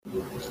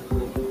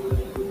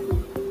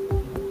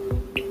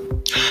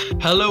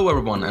Hello,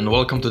 everyone, and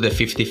welcome to the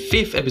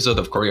 55th episode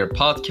of Career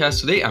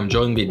Podcast. Today, I'm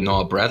joined with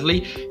Noah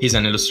Bradley. He's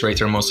an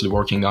illustrator mostly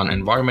working on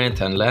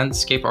environment and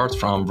landscape art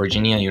from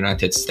Virginia,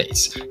 United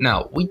States.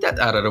 Now, with that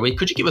out of the way,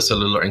 could you give us a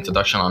little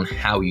introduction on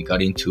how you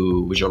got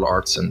into visual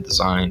arts and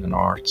design and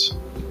art?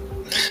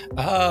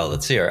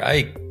 Let's see here.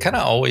 I kind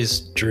of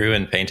always drew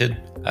and painted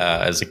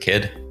as a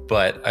kid,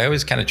 but I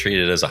always kind of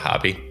treated it as a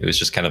hobby. It was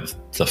just kind of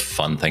the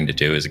fun thing to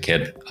do as a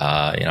kid.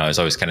 I was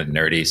always kind of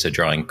nerdy, so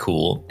drawing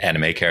cool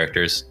anime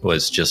characters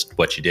was just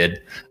what you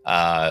did.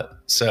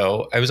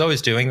 So I was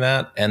always doing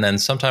that. And then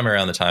sometime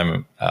around the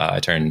time I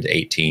turned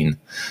 18,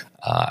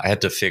 I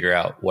had to figure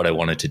out what I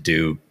wanted to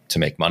do to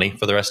make money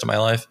for the rest of my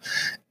life.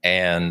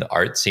 And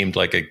art seemed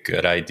like a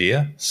good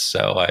idea.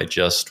 So I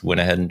just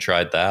went ahead and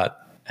tried that.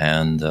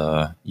 And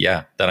then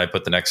I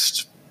put the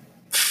next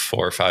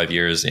 4 or 5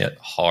 years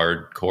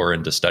hardcore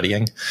into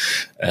studying,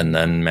 and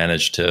then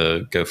managed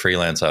to go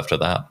freelance after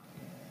that.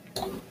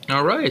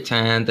 All right.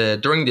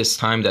 And during this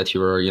time that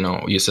you were,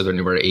 you said when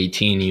you were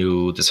 18,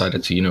 you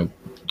decided to,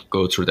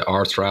 go through the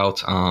art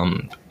route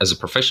as a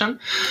profession.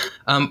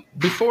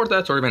 Before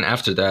that, or even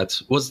after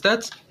that,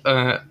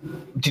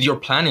 did your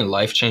plan in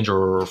life change,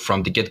 or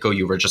from the get-go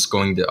you were just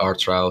going the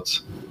art route,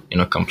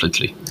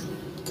 completely?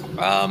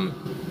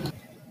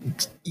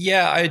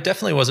 Yeah, I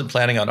definitely wasn't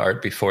planning on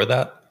art before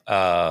that.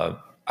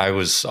 I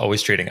was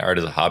always treating art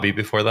as a hobby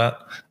before that.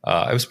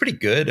 I was pretty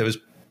good. I was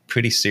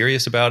pretty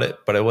serious about it,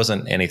 but it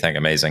wasn't anything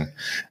amazing.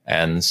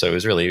 And so it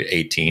was really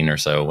 18 or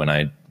so when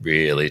I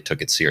really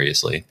took it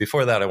seriously.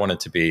 Before that, I wanted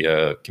to be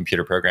a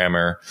computer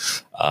programmer.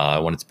 I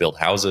wanted to build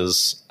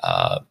houses.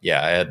 I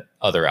had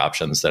other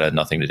options that had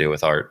nothing to do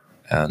with art.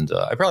 And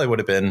I probably would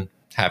have been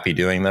happy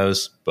doing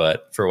those,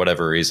 but for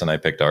whatever reason, I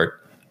picked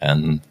art,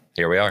 and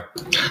here we are.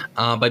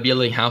 By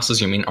building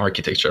houses, you mean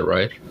architecture,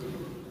 right?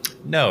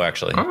 No,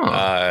 actually.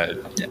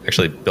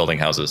 Actually building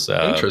houses.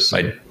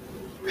 Interesting.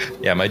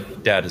 My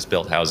dad has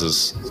built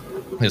houses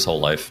his whole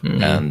life,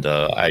 and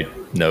I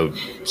know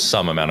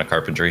some amount of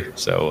carpentry.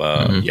 So,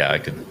 I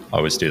could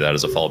always do that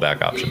as a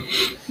fallback option.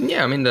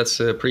 Yeah, I mean, that's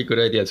a pretty good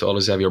idea to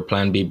always have your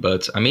plan B.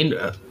 But, I mean,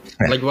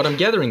 like what I'm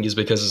gathering is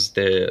because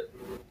the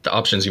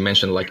options you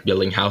mentioned, like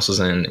building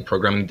houses and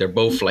programming, they're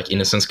both, like,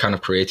 in a sense, kind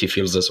of creative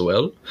fields as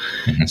well.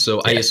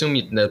 So I assume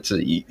that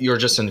you're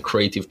just a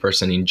creative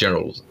person in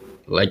general.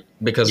 Like,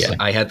 because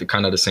I had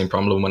kind of the same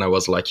problem when I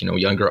was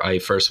younger. I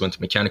first went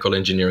to mechanical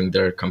engineering,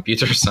 there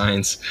computer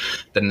science.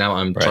 Then now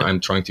I'm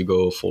trying to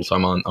go full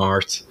time on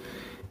art,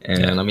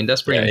 and I mean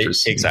that's pretty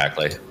interesting.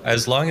 Exactly.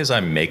 As long as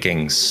I'm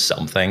making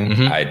something,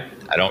 I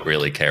don't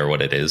really care what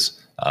it is.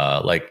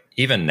 Like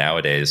even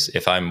nowadays,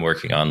 if I'm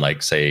working on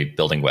say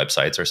building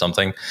websites or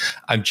something,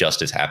 I'm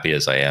just as happy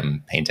as I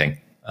am painting.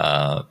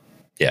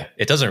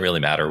 It doesn't really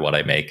matter what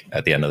I make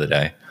at the end of the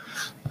day.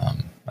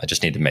 I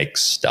just need to make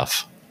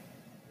stuff.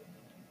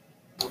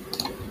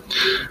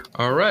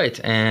 All right.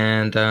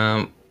 And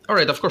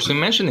of course, we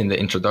mentioned in the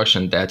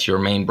introduction that your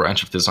main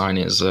branch of design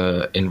is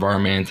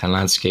environment and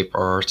landscape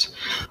art.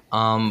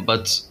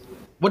 But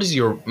what is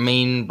your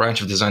main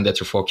branch of design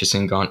that you're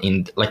focusing on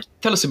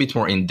tell us a bit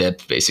more in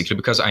depth, basically,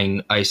 because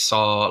I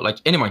saw,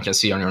 anyone can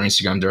see on your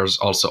Instagram, there's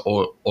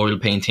also oil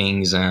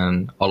paintings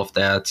and all of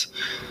that.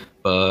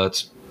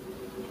 But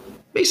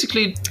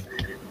basically,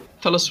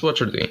 tell us what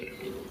you're doing.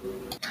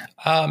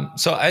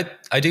 So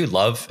I do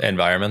love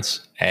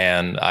environments,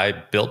 and I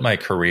built my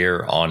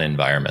career on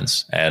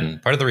environments.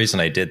 And part of the reason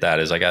I did that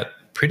is I got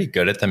pretty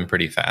good at them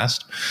pretty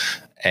fast,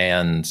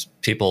 and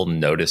people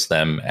noticed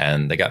them,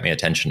 and they got me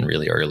attention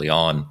really early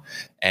on.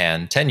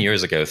 And 10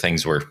 years ago,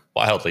 things were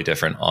wildly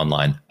different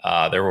online.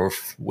 There were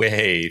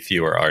way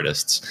fewer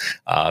artists.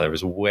 There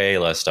was way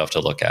less stuff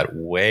to look at,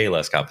 way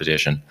less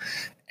competition.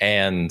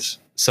 And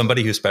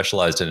somebody who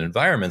specialized in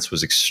environments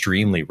was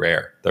extremely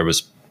rare. There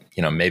was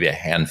maybe a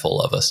handful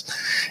of us.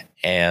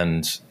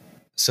 And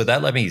so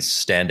that let me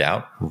stand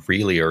out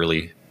really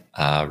early,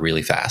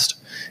 really fast.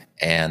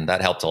 And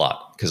that helped a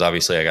lot because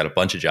obviously I got a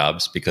bunch of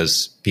jobs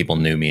because people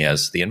knew me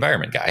as the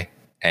environment guy.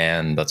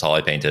 And that's all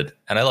I painted.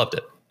 And I loved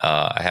it.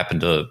 I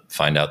happened to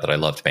find out that I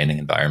loved painting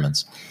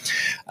environments.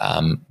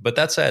 But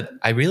that said,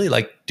 I really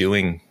like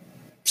doing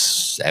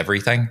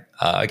everything.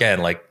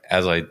 Again,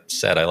 as I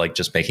said, I like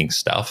just making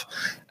stuff.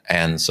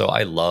 And so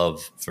I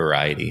love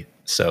variety.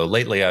 So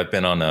lately I've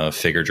been on a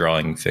figure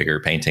drawing, figure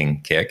painting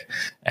kick,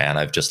 and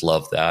I've just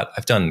loved that.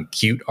 I've done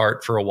cute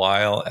art for a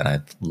while, and I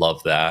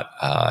love that.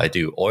 I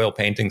do oil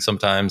painting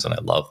sometimes, and I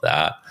love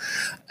that.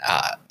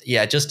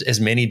 Just as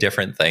many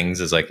different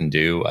things as I can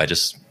do. I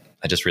just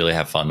really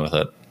have fun with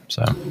it.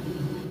 So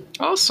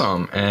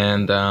awesome.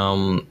 And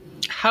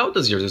how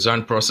does your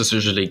design process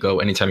usually go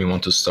anytime you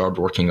want to start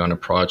working on a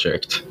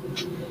project?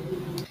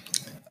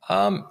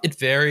 It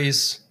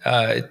varies.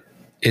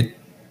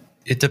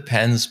 It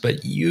depends,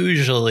 but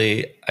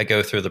usually I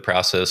go through the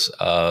process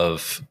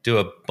of do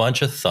a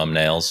bunch of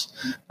thumbnails,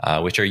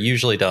 which are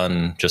usually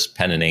done just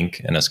pen and ink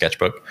in a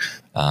sketchbook.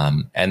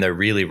 And they're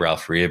really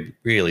rough, really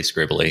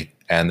scribbly.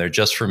 And they're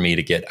just for me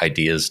to get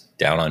ideas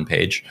down on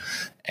page.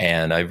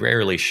 And I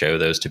rarely show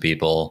those to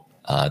people.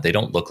 They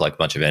don't look like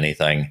much of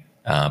anything.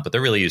 but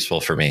they're really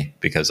useful for me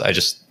because I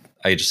just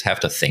have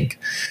to think.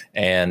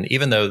 And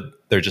even though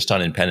they're just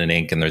done in pen and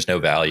ink and there's no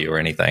value or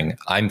anything,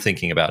 I'm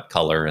thinking about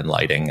color and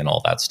lighting and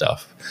all that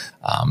stuff.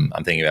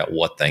 I'm thinking about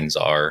what things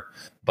are,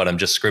 but I'm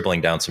just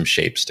scribbling down some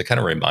shapes to kind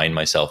of remind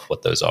myself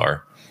what those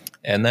are.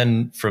 And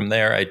then from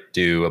there, I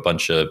do a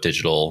bunch of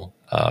digital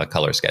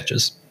color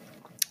sketches.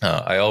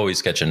 I always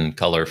sketch in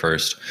color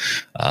first,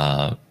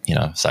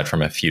 aside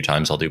from a few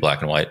times I'll do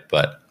black and white,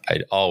 but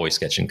I always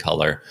sketch in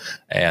color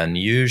and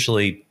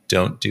usually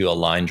don't do a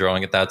line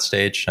drawing at that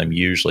stage. I'm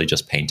usually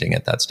just painting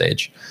at that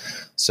stage.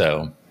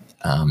 So,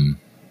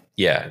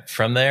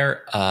 from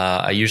there,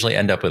 I usually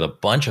end up with a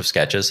bunch of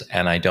sketches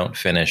and I don't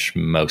finish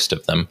most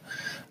of them.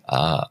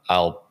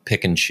 I'll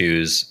pick and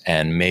choose,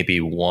 and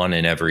maybe one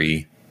in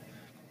every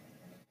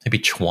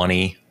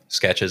 20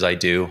 sketches I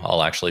do,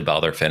 I'll actually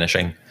bother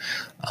finishing.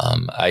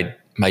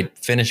 My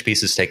finished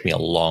pieces take me a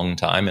long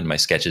time and my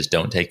sketches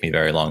don't take me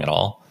very long at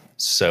all.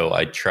 So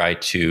I try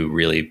to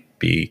really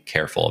be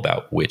careful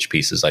about which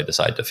pieces I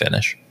decide to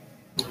finish.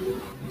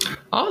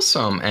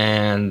 Awesome.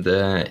 And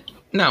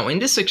now in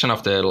this section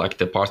of the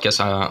podcast,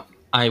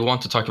 I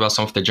want to talk about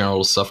some of the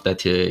general stuff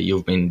that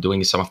you've been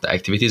doing, some of the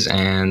activities.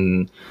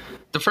 And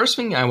the first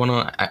thing I want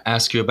to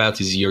ask you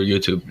about is your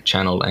YouTube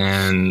channel.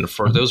 And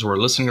for those who are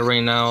listening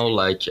right now,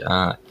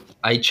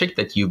 I checked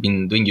that you've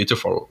been doing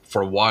YouTube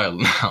for a while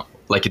now,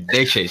 like a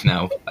decade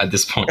now at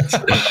this point.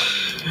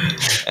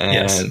 And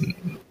yes.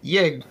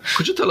 Yeah,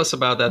 could you tell us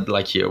about that?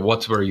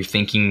 What were you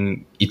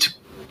thinking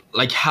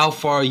how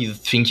far you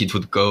think it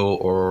would go,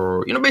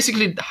 or,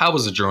 basically how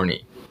was the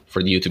journey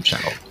for the YouTube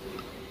channel?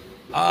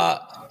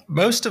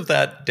 Most of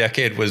that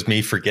decade was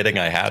me forgetting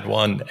I had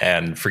one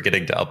and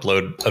forgetting to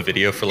upload a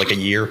video for a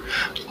year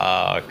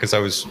because I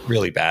was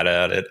really bad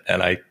at it,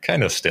 and I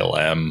kind of still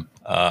am.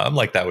 I'm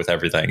like that with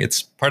everything.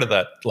 It's part of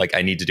that,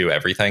 I need to do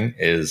everything,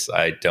 is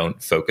I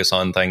don't focus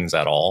on things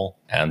at all.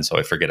 And so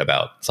I forget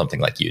about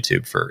something like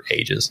YouTube for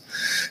ages.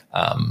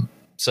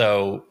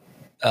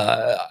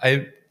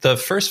 The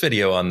first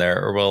video on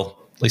there,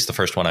 at least the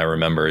first one I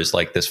remember, is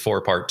this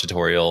 4-part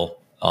tutorial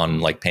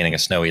on painting a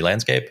snowy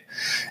landscape.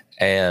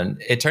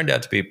 And it turned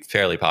out to be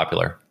fairly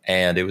popular.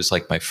 And it was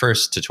my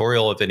first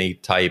tutorial of any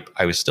type.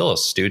 I was still a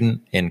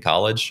student in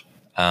college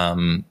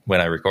when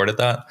I recorded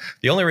that.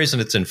 The only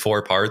reason it's in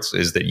 4 parts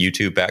is that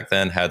YouTube back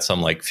then had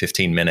some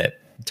 15-minute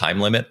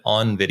time limit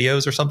on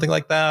videos or something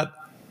like that.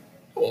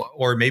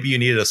 Or maybe you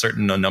needed a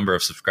certain number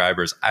of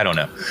subscribers. I don't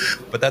know.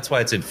 But that's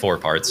why it's in 4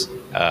 parts.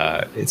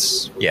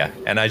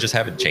 And I just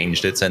haven't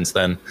changed it since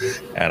then.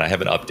 And I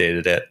haven't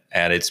updated it.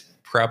 And it's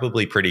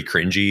probably pretty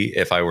cringy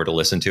if I were to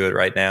listen to it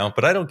right now.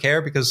 But I don't care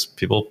because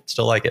people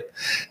still like it.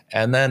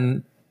 And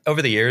then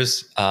over the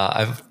years,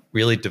 I've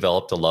really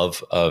developed a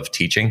love of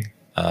teaching.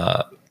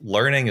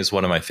 Learning is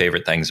one of my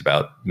favorite things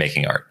about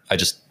making art.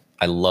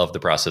 I love the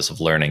process of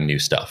learning new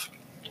stuff.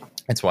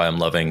 That's why I'm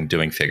loving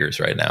doing figures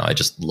right now. I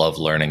just love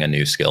learning a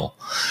new skill.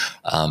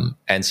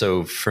 And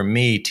so for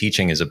me,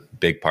 teaching is a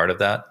big part of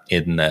that,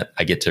 in that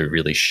I get to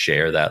really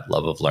share that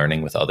love of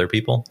learning with other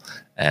people.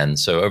 And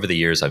so over the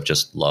years, I've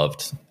just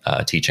loved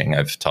teaching.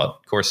 I've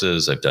taught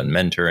courses, I've done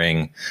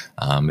mentoring,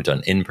 I've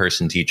done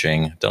in-person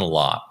teaching, I've done a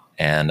lot.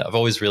 And I've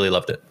always really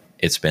loved it.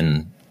 It's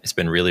been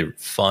really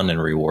fun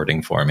and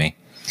rewarding for me.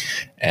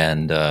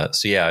 And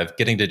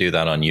getting to do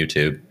that on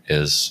YouTube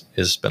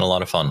has been a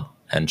lot of fun,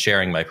 and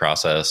sharing my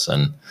process.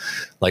 And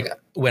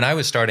when I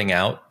was starting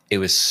out, it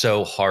was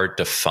so hard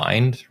to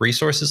find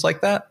resources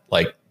like that.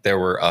 There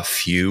were a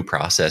few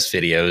process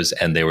videos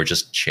and they were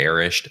just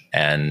cherished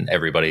and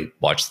everybody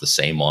watched the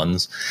same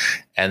ones.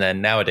 And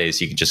then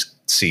nowadays you can just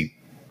see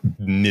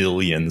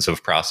millions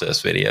of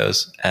process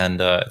videos,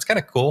 and it's kind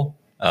of cool.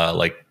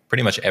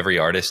 Pretty much every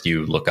artist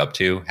you look up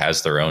to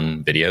has their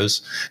own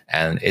videos,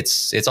 and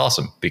it's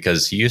awesome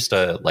because you used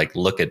to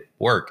look at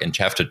work and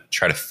have to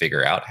try to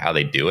figure out how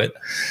they do it.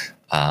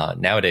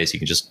 Nowadays you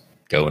can just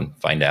go and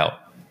find out,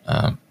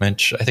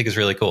 which I think is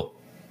really cool.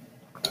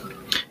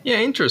 Yeah,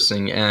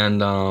 interesting.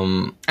 And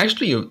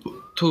actually,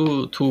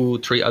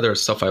 3 other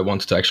stuff I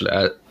wanted to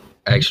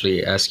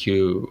actually ask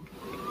you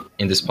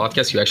in this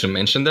podcast. You actually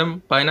mentioned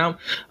them by now.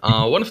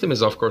 One of them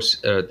is, of course,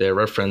 the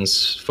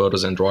reference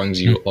photos and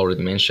drawings you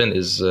already mentioned.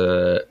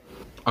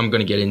 I'm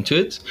going to get into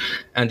it.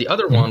 And the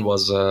other one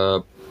was...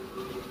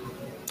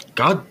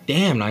 God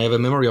damn, I have a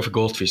memory of a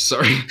goldfish.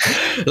 Sorry.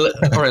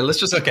 All right, let's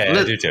just... Okay,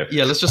 I do too.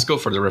 Yeah, let's just go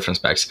for the reference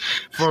packs.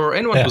 For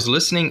anyone who's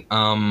listening,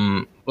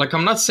 I'm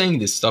not saying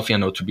this stuff,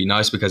 to be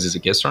nice because it's a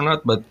guest or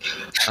not, but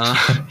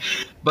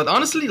but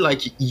honestly,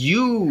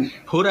 you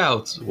put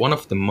out one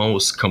of the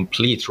most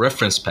complete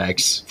reference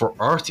packs for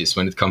artists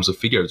when it comes to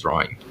figure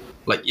drawing.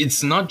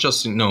 It's not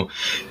just,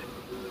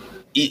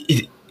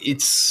 it's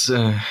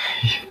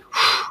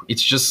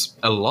just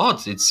a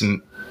lot. It's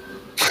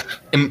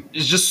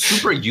just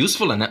super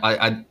useful, and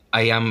I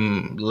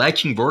am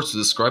lacking words to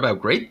describe how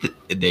great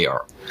they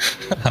are.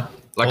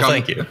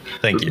 Thank you.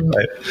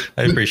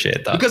 I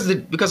appreciate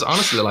that because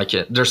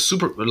honestly, they're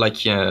super.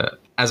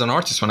 As an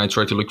artist, when I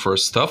try to look for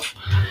stuff,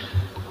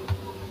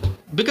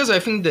 because I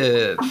think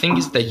the thing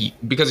is that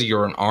because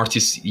you're an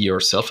artist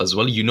yourself as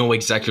well, you know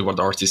exactly what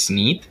the artists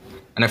need.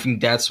 And I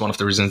think that's one of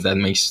the reasons that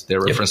makes the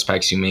reference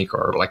packs you make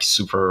are like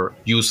super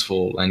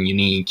useful and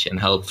unique and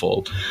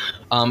helpful.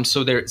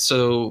 So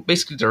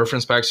basically the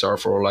reference packs are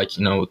for like,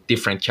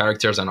 different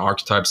characters and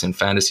archetypes in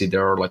fantasy.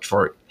 They're like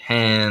for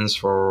hands,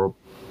 for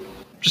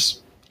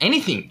just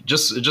anything.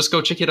 Just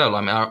go check it out.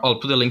 I mean, I'll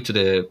put a link to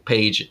the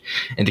page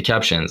in the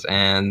captions.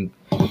 And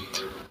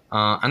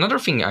another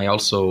thing I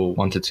also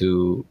wanted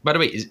to, by the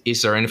way,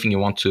 is there anything you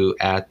want to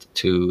add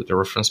to the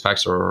reference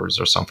packs, or is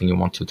there something you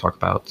want to talk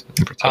about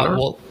in particular?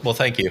 Well,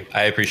 thank you.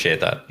 I appreciate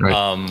that.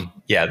 Right.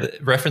 The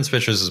reference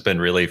pictures has been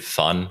really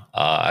fun.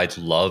 I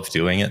love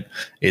doing it.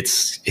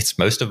 It's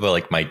most of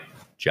like my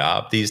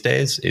job these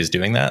days is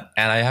doing that,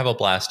 and I have a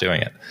blast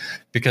doing it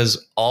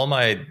because all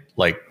my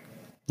like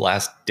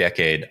last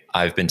decade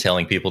I've been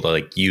telling people to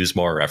like use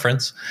more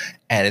reference,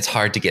 and it's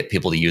hard to get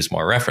people to use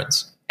more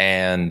reference.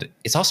 And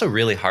it's also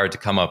really hard to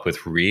come up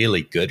with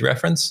really good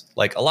reference.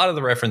 Like a lot of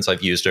the reference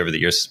I've used over the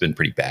years has been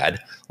pretty bad.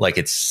 Like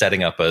it's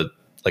setting up a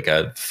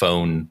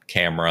phone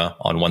camera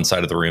on one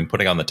side of the room,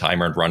 putting on the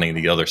timer and running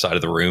the other side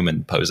of the room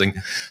and posing.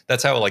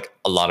 That's how like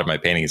a lot of my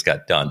paintings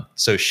got done.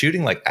 So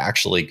shooting like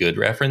actually good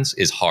reference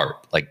is hard.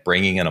 Like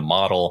bringing in a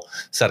model,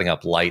 setting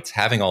up lights,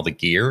 having all the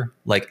gear.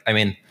 Like, I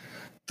mean,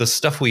 the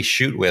stuff we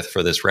shoot with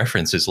for this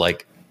reference is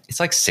like, it's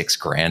like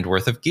 $6,000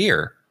 worth of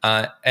gear.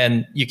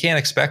 And you can't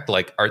expect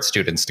like art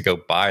students to go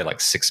buy like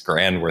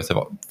 $6,000 worth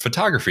of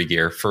photography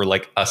gear for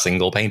like a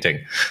single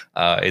painting.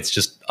 It's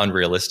just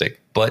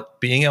unrealistic. But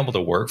being able to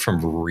work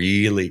from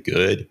really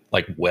good,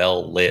 like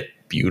well lit,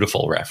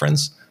 beautiful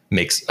reference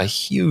makes a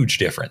huge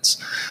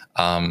difference.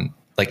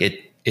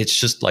 It's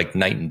just like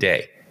night and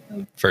day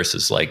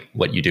versus like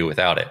what you do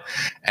without it.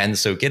 And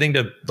so getting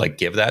to like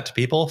give that to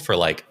people for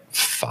like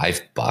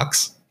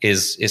 $5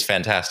 is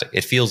fantastic.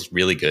 It feels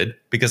really good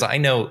because I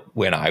know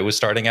when I was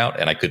starting out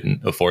and I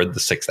couldn't afford the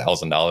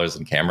 $6,000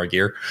 in camera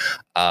gear,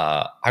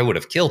 I would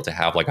have killed to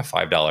have like a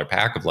 $5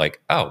 pack of like,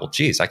 oh, well,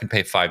 geez, I can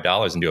pay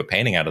 $5 and do a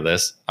painting out of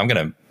this.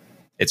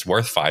 It's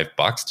worth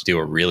 $5 to do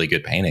a really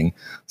good painting.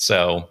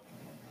 So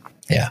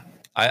yeah,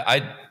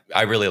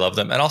 I really love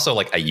them. And also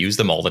like I use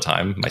them all the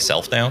time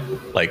myself now.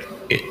 Like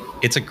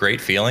it's a great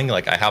feeling.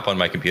 Like I hop on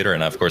my computer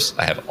and of course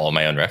I have all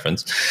my own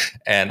reference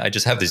and I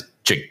just have this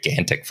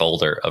gigantic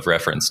folder of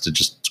reference to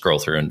just scroll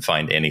through and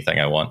find anything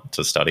I want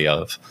to study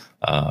of.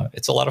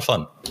 It's a lot of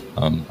fun.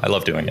 I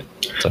love doing it.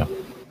 So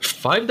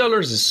 $5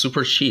 is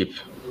super cheap.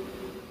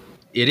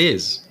 It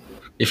is,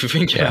 if you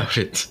think about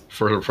it,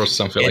 for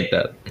something like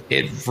that.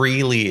 It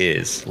really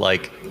is.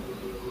 Like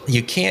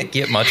you can't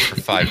get much for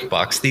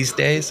 $5 these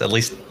days, at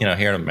least,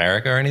 here in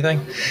America or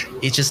anything.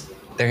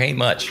 There ain't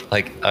much.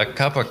 Like a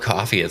cup of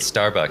coffee at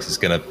Starbucks is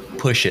going to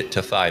push it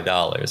to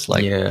 $5.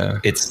 Like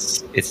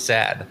it's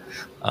sad.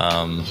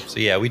 So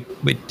yeah, we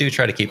do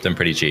try to keep them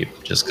pretty cheap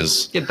just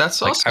because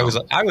that's like,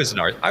 awesome. I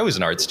was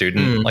an art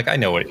student. Like I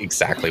know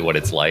exactly what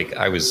it's like.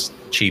 I was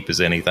cheap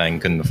as anything,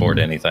 couldn't afford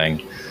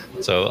anything.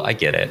 So I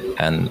get it.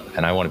 And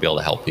I want to be able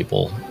to help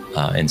people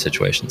in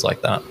situations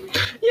like that.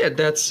 Yeah,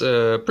 that's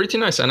pretty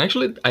nice. And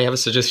actually, I have a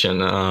suggestion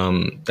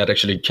that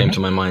actually came to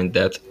my mind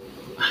that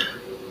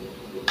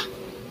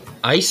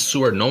I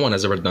swear no one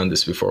has ever done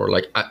this before.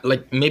 Like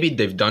maybe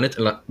they've done it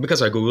a lot,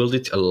 because I Googled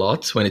it a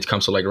lot when it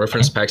comes to like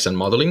reference packs and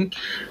modeling.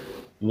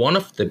 One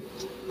of the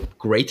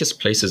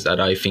greatest places that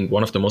I think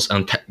one of the most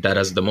that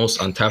has the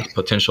most untapped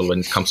potential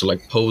when it comes to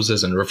like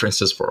poses and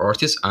references for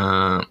artists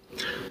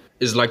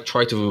is like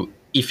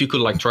if you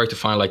could like try to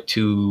find like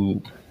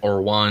 2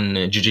 or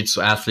 1 jiu-jitsu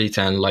athlete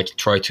and like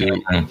try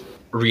to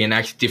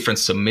reenact different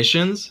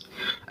submissions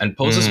and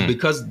poses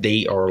because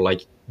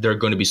they're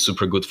going to be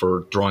super good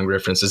for drawing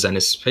references and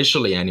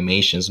especially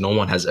animations. No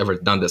one has ever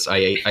done this.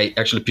 I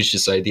actually pitched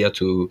this idea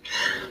to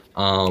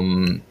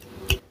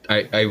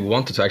I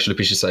wanted to actually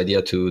pitch this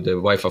idea to the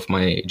wife of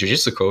my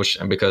jiu-jitsu coach,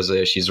 and because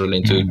she's really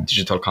into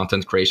digital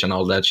content creation,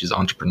 all that, she's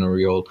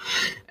entrepreneurial,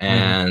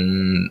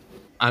 and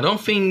I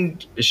don't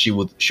think she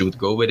would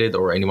go with it,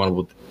 or anyone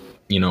would,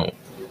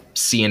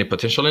 see any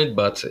potential in it.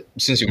 But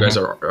since you guys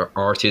are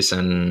artists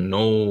and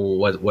know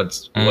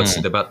what's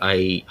it about,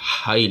 I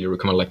highly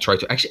recommend like try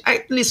to actually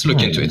at least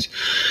look into it,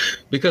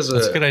 because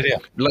that's a good idea.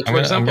 Like for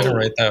example, I'm gonna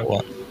write that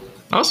one.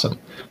 Awesome.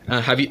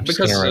 Have you?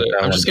 Because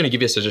I'm just gonna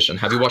give you a suggestion.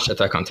 Have you watched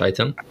Attack on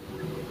Titan?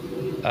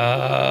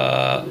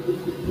 I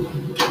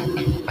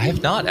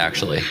have not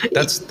actually.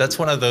 That's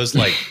one of those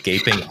like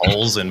gaping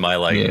holes in my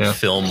like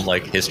film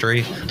like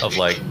history of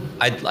like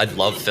I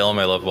love film.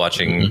 I love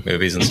watching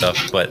movies and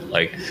stuff, but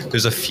like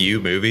there's a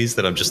few movies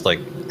that I'm just like,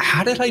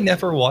 how did I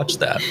never watch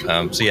that?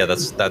 So yeah,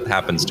 that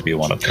happens to be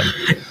one of them.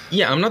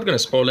 Yeah, I'm not gonna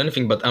spoil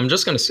anything, but I'm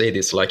just gonna say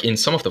this: like in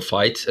some of the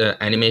fight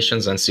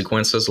animations and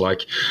sequences,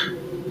 like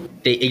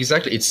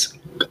it's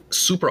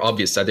super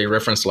obvious that they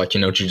reference like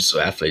jiu-jitsu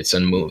athletes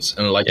and moves,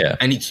 and like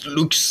and it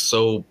looks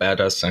so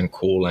badass and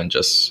cool, and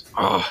just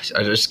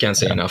I just can't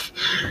say enough.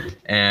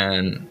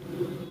 And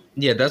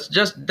yeah, that's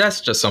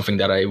just something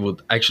that I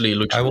would actually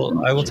look. I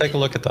will take a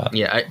look at that.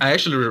 Yeah, I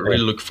actually really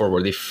look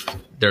forward if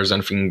there's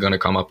anything gonna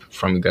come up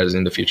from you guys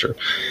in the future.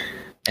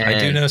 I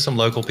do know some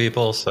local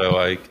people, so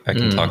I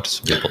can talk to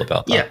some people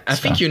about that. Yeah, I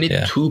think you need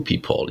two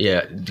people.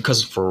 Yeah,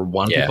 because for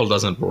one people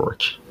doesn't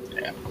work.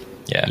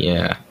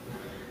 Yeah.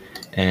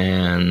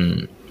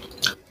 And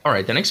all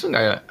right, the next thing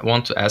I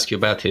want to ask you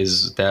about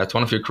is that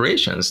one of your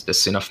creations, the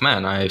Sin of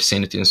Man. I've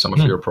seen it in some of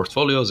your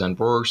portfolios and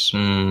works.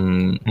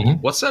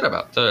 What's that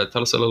about?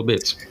 Tell us a little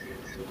bit.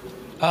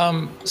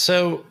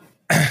 So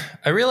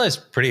I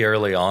realized pretty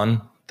early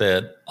on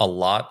that a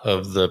lot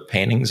of the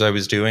paintings I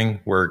was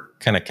doing were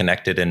kind of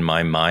connected in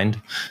my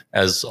mind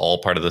as all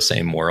part of the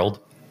same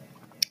world.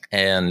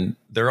 And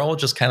they're all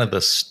just kind of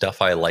the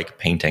stuff I like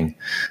painting.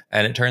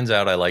 And it turns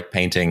out I like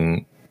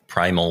painting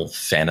primal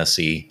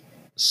fantasy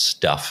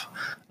stuff.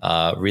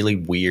 Really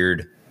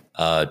weird,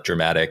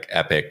 dramatic,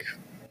 epic,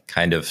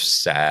 kind of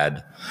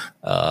sad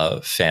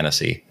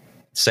fantasy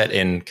set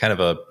in kind of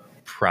a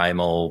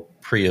primal,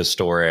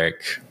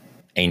 prehistoric,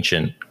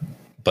 ancient,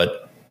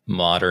 but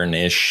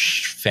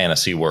modern-ish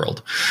fantasy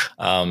world.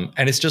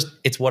 And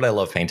it's what I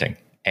love painting.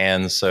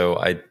 And so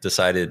I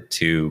decided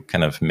to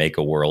kind of make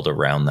a world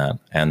around that.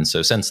 And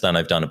so since then,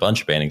 I've done a bunch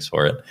of paintings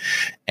for it.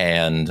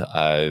 And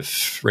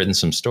I've written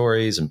some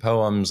stories and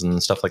poems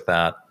and stuff like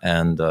that.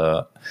 And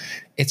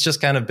it's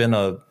just kind of been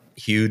a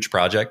huge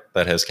project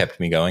that has kept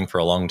me going for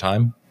a long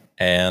time.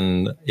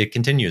 And it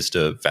continues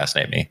to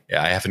fascinate me.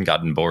 I haven't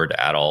gotten bored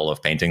at all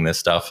of painting this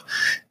stuff.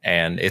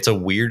 And it's a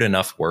weird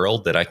enough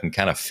world that I can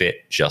kind of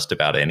fit just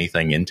about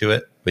anything into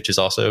it, which is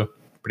also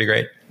pretty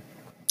great.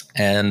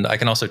 And I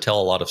can also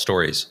tell a lot of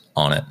stories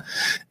on it.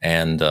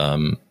 And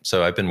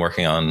so I've been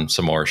working on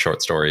some more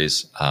short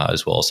stories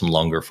as well as some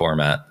longer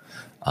format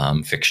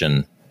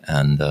fiction.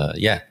 And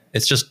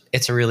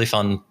it's a really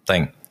fun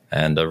thing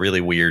and a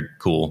really weird,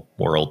 cool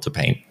world to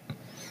paint. A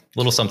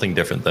little something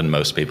different than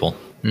most people.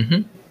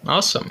 Mm-hmm.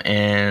 Awesome.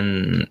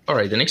 And all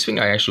right, the next thing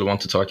I actually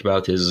want to talk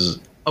about is,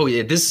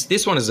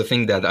 this one is the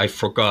thing that I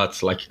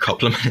forgot like a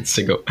couple of minutes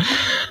ago,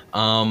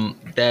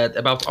 that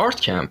about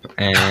Art Camp.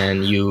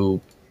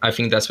 And I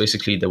think that's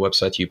basically the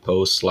website you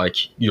post like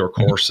your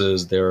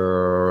courses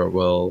there.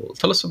 Well,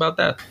 tell us about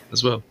that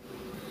as well.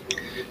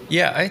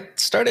 Yeah, I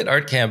started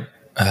Art Camp.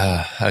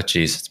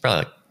 It's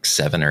probably like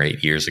 7 or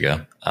 8 years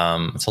ago.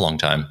 It's a long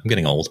time. I'm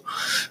getting old.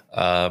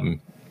 And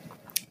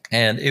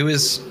it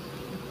was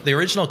the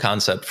original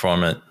concept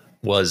from it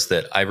was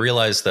that I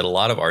realized that a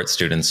lot of art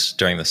students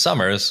during the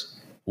summers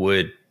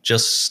would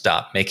just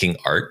stop making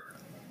art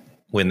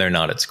when they're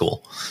not at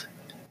school.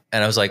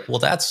 And I was like, well,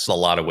 that's a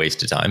lot of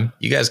wasted time.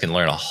 You guys can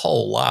learn a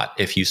whole lot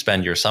if you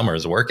spend your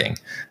summers working.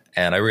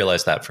 And I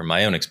realized that from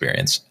my own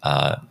experience.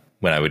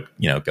 When I would,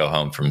 go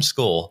home from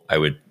school, I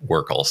would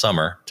work all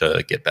summer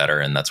to get better.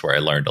 And that's where I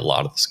learned a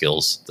lot of the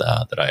skills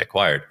that I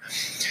acquired.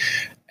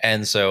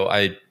 And so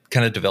I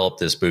kind of developed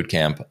this boot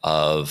camp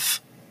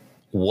of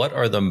what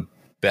are the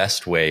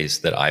best ways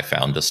that I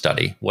found to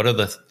study? What are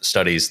the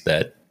studies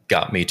that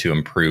got me to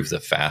improve the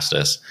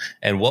fastest?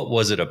 And what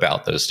was it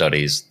about those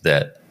studies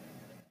that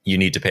you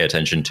need to pay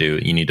attention to,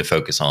 you need to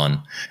focus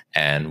on,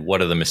 and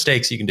what are the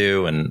mistakes you can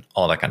do and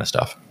all that kind of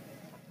stuff.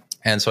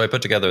 And so I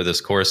put together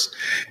this course.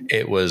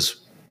 It was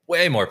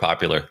way more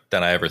popular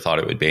than I ever thought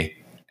it would be,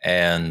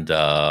 and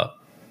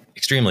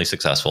extremely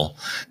successful.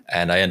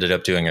 And I ended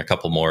up doing a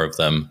couple more of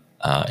them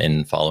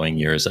in following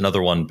years.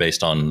 Another one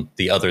based on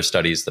the other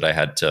studies that I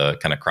had to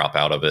kind of crop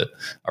out of it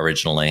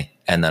originally.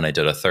 And then I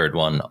did a third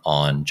one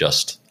on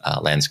just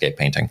landscape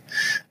painting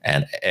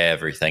and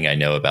everything I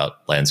know about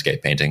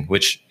landscape painting,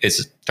 which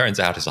turns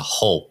out is a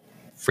whole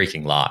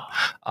freaking lot.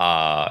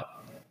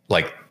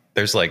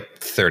 There's like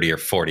 30 or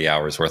 40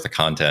 hours worth of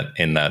content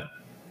in that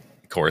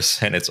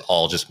course, and it's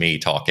all just me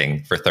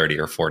talking for 30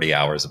 or 40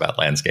 hours about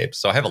landscapes.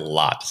 So I have a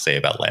lot to say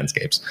about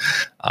landscapes.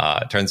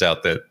 It turns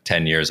out that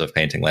 10 years of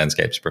painting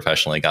landscapes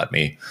professionally got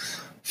me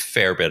a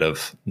fair bit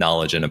of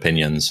knowledge and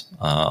opinions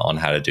on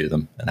how to do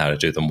them and how to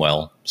do them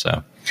well.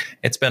 So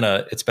it's been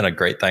a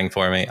great thing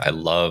for me. I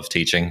love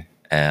teaching,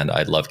 and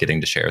I love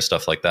getting to share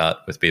stuff like that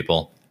with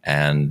people.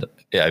 And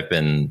I've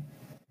been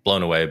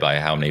blown away by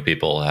how many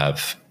people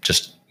have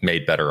just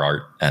made better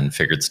art and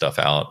figured stuff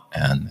out.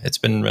 And it's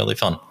been really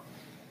fun.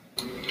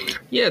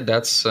 Yeah,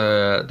 that's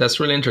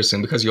really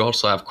interesting, because you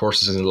also have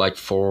courses in like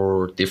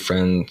 4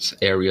 different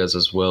areas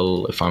as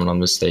well, if I'm not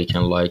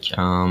mistaken. Like,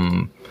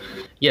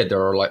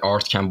 there are like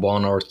Art Camp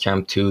 1, Art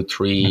Camp 2,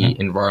 3,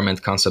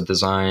 environment, concept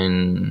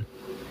design,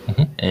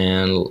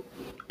 and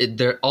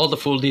all the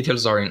full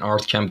details are in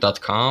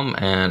artcamp.com,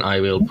 and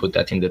I will put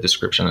that in the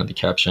description and the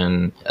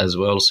caption as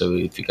well. So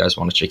if you guys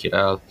want to check it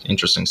out,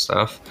 interesting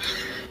stuff.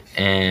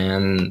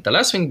 And the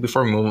last thing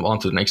before we move on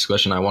to the next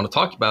question I want to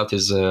talk about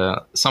is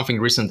something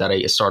recent that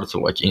I started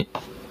to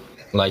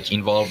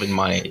involve in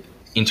my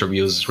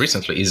interviews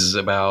recently is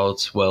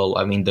about,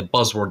 the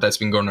buzzword that's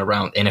been going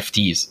around,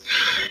 NFTs.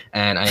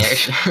 And I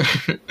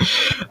actually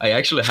I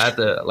actually had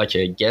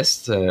a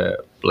guest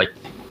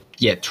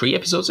 3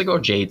 episodes ago,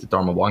 Jade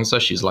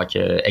Dharmawangsa. She's like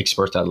an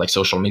expert at like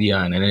social media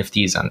and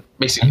NFTs and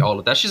basically all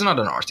of that. She's not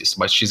an artist,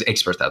 but she's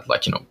expert at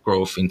like,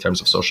 growth in terms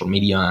of social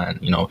media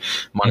and,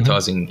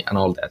 monetizing and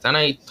all that. And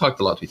I talked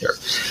a lot with her.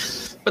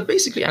 But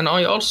basically, and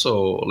I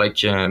also like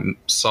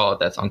saw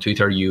that on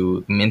Twitter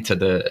you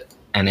minted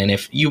an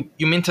NFT.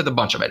 You minted a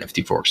bunch of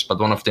NFT forks, but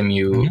one of them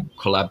you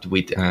collabed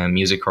with a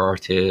music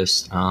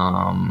artist.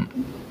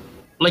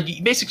 Like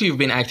basically, you've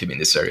been active in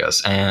these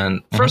areas.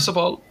 And first of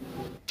all,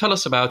 tell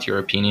us about your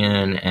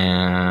opinion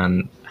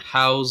and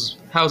how's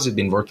it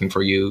been working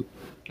for you,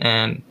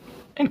 and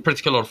any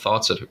particular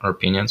thoughts or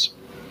opinions.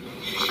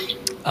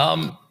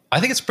 I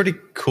think it's pretty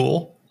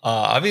cool.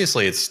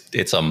 Obviously,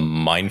 it's a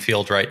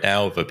minefield right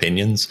now of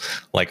opinions.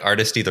 Like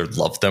artists either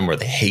love them or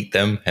they hate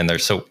them, and they're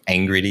so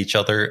angry at each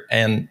other.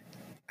 And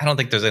I don't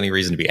think there's any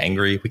reason to be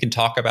angry. We can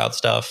talk about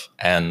stuff,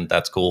 and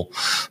that's cool.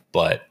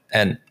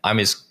 And I'm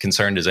as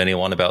concerned as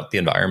anyone about the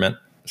environment.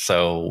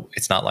 So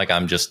it's not like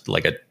I'm just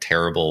like a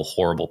terrible,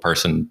 horrible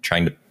person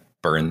trying to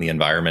burn the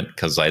environment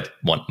because I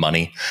want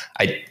money.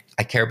 I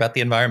care about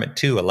the environment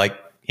too. I like,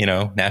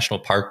 national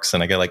parks,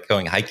 and I like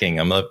going hiking.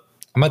 I'm a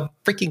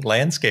freaking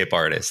landscape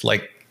artist.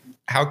 Like,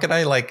 how can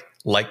I like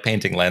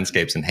painting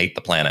landscapes and hate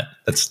the planet?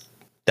 That's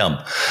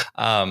dumb.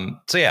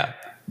 So yeah,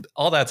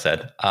 all that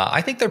said,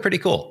 I think they're pretty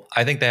cool.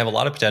 I think they have a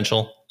lot of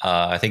potential.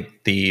 I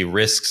think the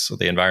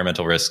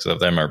environmental risks of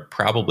them are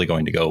probably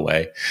going to go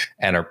away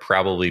and are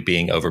probably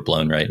being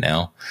overblown right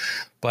now.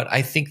 But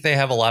I think they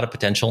have a lot of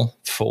potential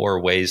for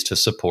ways to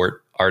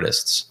support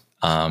artists.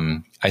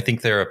 I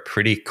think they're a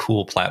pretty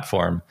cool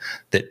platform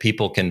that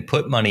people can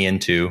put money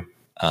into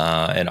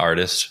an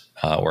artist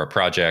or a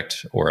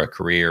project or a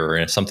career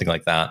or something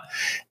like that,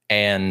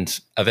 and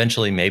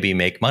eventually maybe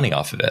make money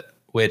off of it,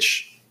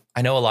 which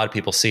I know a lot of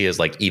people see as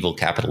like evil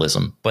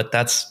capitalism, but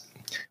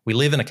we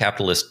live in a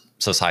capitalist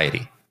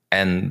society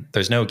and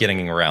there's no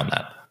getting around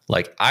that.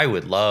 Like, I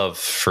would love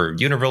for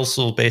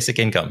universal basic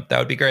income. That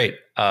would be great.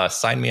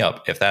 Sign me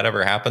up. If that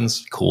ever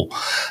happens, cool.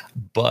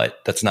 But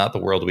that's not the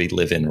world we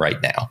live in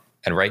right now.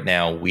 And right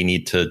now we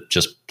need to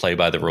just play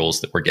by the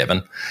rules that we're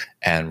given.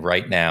 And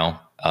right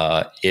now,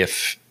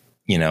 if,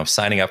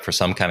 signing up for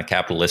some kind of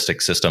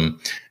capitalistic system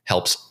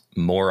helps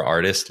more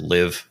artists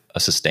live a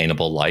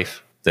sustainable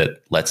life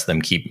that lets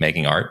them keep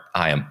making art,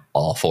 I am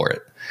all for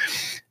it.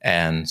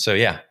 And so,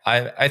 yeah,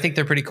 I think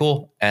they're pretty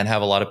cool and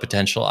have a lot of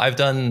potential. I've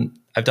done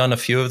a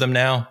few of them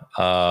now.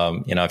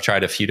 I've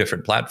tried a few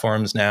different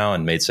platforms now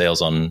and made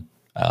sales on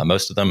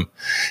most of them.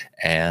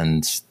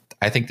 And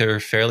I think they're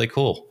fairly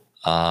cool.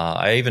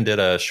 I even did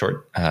a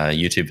short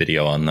YouTube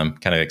video on them,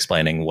 kind of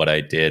explaining what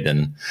I did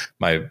and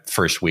my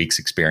first week's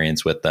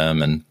experience with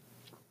them and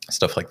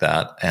stuff like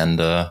that. And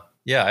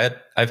yeah,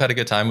 I've had a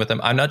good time with them.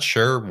 I'm not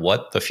sure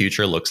what the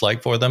future looks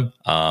like for them.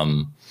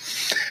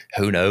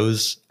 Who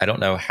knows? I don't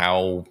know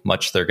how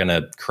much they're going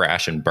to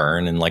crash and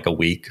burn in like a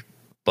week,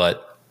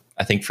 but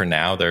I think for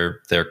now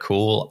they're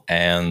cool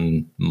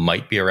and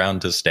might be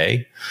around to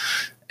stay.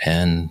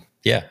 And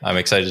yeah, I'm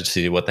excited to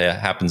see what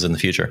happens in the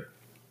future.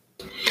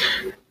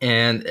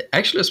 And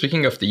actually,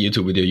 speaking of the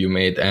YouTube video you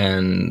made,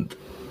 and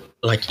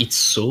like, it's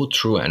so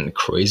true and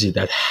crazy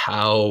that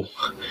how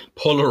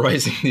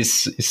polarizing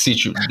this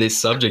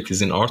subject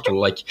is in art.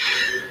 Like,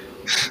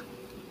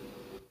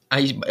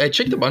 I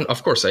checked a bunch.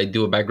 Of course, I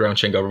do a background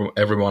check of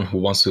everyone who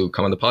wants to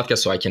come on the podcast,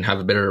 so I can have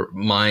a better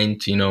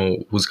mind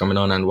to who's coming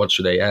on and what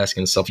should I ask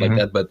and stuff like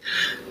that. But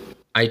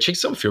I checked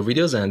some of your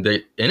videos, and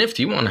the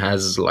NFT one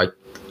has like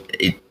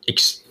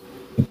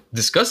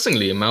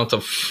disgustingly amount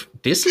of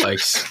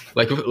dislikes.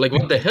 Like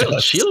what the hell?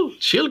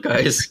 Chill,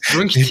 guys.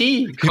 Drink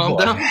tea. Calm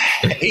down.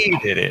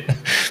 Hated it.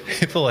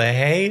 People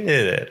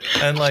hated it,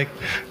 and like,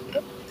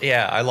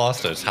 yeah, I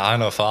lost a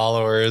ton of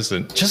followers,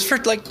 and just for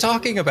like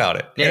talking about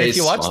it. Yeah, and if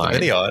you watch the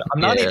video,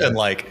 I'm not even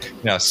like,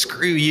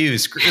 screw you,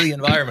 screw the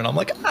environment. I'm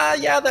like,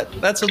 yeah,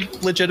 that's a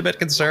legitimate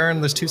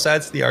concern. There's two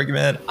sides to the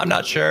argument. I'm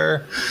not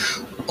sure.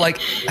 Like,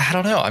 I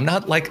don't know. I'm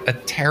not like a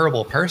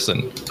terrible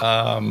person.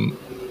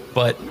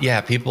 But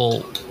yeah,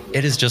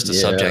 it is just a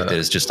subject that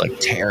is just like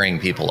tearing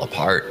people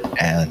apart.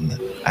 And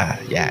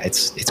yeah,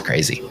 it's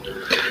crazy.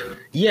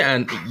 Yeah,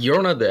 and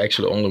you're not the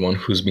actually only one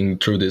who's been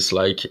through this.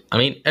 Like, I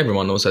mean,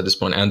 everyone knows at this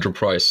point, Andrew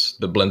Price,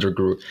 the Blender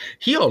guru.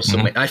 He also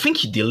I think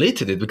he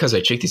deleted it because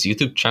I checked his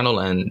YouTube channel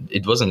and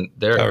it wasn't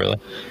there. Oh, really?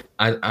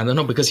 I don't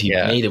know, because he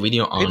made a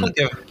video on...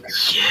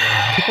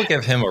 People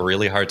give him a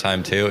really hard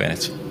time too, and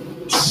it's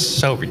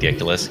so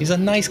ridiculous. He's a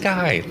nice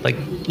guy. Like,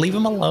 leave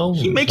him alone.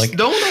 He makes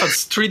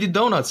donuts, 3D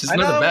donuts. He's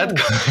not a bad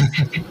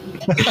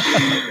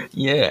guy.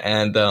 Yeah,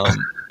 and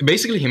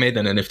basically he made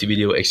an NFT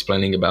video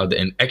explaining about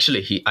and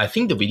actually I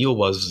think the video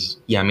was,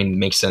 it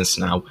makes sense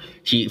now.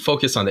 He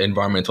focused on the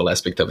environmental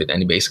aspect of it, and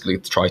he basically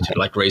tried to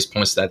like raise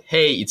points that,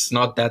 hey, it's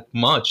not that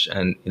much,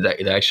 and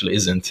it actually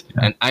isn't.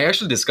 And I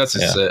actually discussed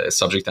this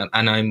subject,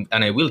 and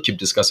I will keep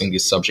discussing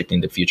this subject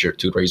in the future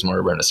to raise more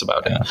awareness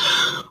about it.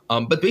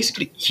 But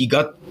basically he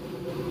got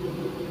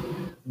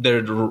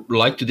their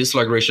like to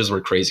dislike ratios were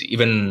crazy.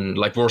 Even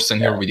like worse than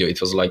your video, it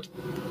was like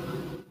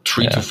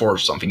 3 to 4 or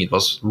something. It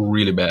was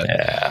really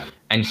bad.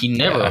 And he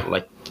never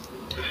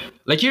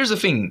like here's the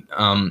thing.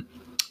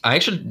 I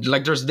actually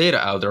like there's data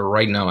out there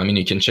right now. I mean,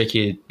 you can check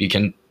it. You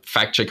can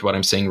fact check what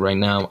I'm saying right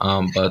now.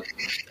 But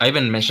I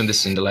even mentioned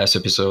this in the last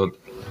episode,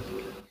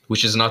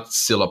 which is not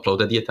still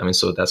uploaded yet. I mean,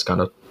 so that's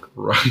kind of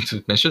wrong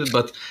to mention it.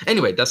 But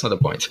anyway, that's not the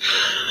point.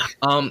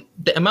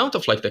 The amount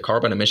of like the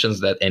carbon emissions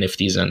that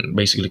NFTs and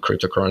basically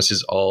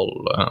cryptocurrencies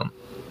all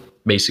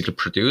basically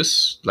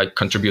produce, like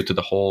contribute to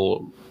the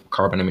whole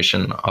carbon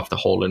emission of the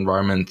whole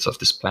environment of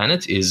this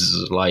planet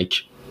is like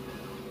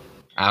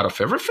out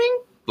of everything,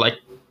 like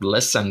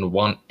less than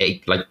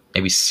 1/8, like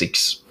maybe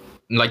 6,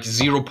 like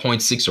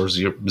 0.6 or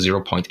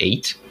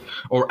 0.8,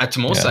 or at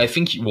most. I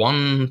think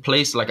one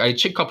place, like I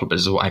checked a couple of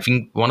places, I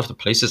think one of the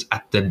places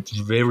at the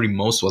very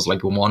most was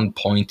like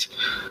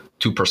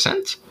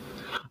 1.2%,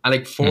 and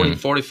like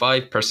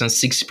 45%,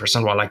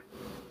 60% were like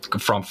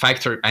from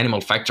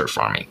animal factor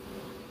farming.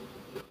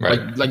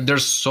 Right. Like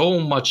there's so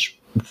much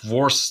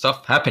worse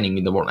stuff happening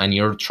in the world, and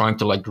you're trying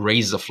to like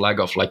raise the flag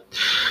of like,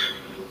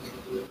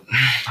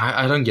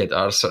 I don't get it.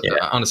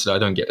 Honestly, I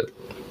don't get it.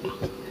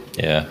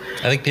 Yeah,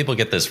 I think people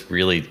get this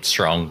really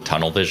strong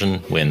tunnel vision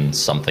when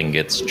something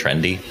gets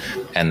trendy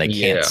and they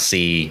can't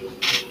see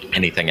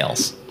anything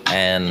else.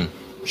 And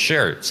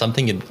sure,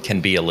 something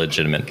can be a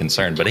legitimate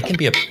concern, but it can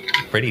be a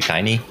pretty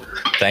tiny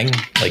thing,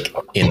 like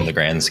in the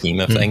grand scheme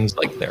of things.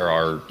 Like there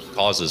are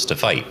causes to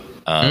fight,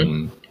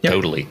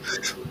 totally.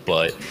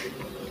 But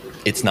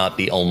it's not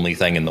the only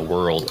thing in the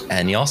world.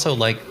 And you also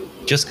like,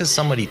 just because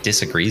somebody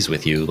disagrees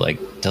with you, like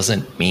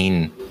doesn't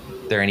mean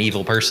they're an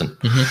evil person.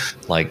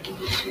 Like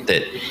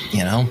that,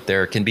 you know,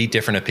 there can be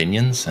different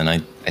opinions, and I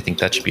think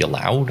that should be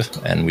allowed,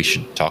 and we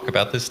should talk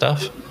about this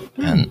stuff.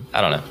 And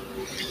I don't know.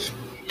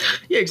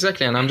 Yeah,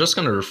 exactly. And I'm just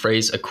going to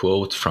rephrase a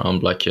quote from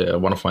like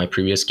one of my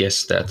previous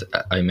guests that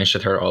I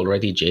mentioned her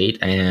already, Jade.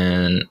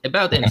 And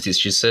about NFTs,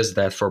 she says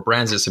that for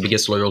brands, it's the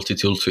biggest loyalty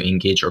tool to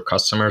engage your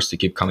customers to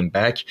keep coming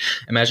back.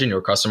 Imagine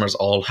your customers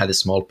all had a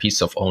small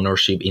piece of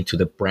ownership into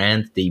the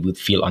brand. They would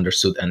feel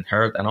understood and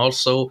heard. And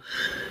also,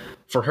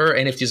 for her,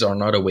 NFTs are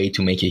not a way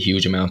to make a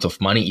huge amount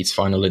of money. It's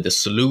finally the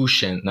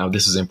solution. Now,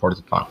 this is an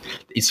important one.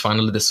 It's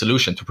finally the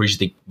solution to bridge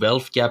the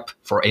wealth gap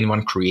for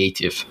anyone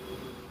creative.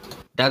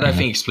 That I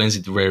think explains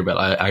it very well.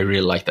 I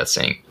really like that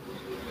saying.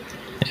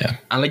 Yeah.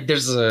 And like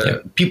there's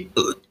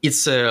people,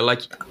 it's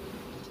like,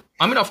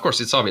 I mean, of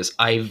course, it's obvious.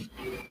 I've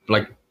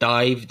like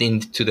dived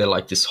into the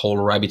like this whole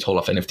rabbit hole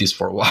of NFTs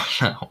for a while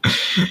now.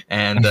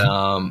 And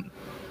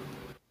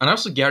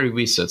also Gary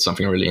Vee said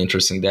something really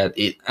interesting that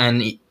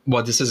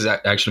what this is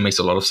actually makes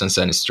a lot of sense,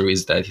 and it's true,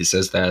 is that he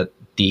says that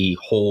the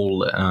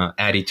whole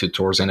attitude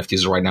towards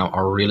NFTs right now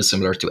are really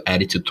similar to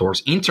attitude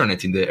towards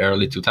internet in the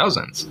early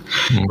 2000s,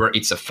 where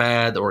it's a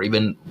fad, or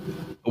even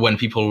when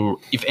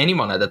people, if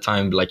anyone at that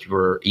time like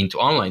were into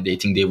online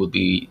dating, they would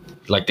be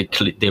like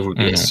there would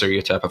be a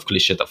stereotype of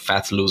cliche of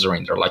fat loser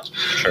in their like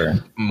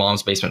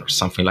mom's basement or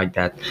something like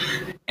that.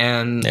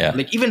 And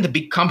like even the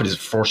big companies,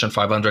 Fortune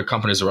 500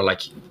 companies, were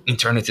like,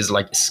 internet is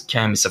like a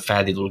scam, it's a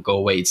fad, it will go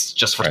away, it's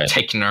just for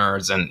tech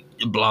nerds and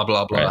blah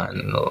blah blah.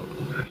 And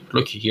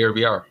look, here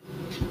we are.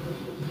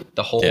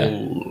 The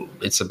whole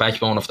it's the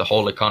backbone of the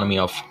whole economy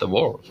of the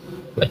world.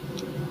 Like,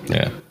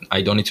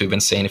 I don't need to even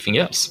say anything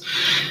else.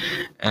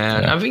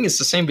 And I think it's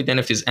the same with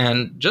NFTs.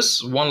 And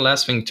just one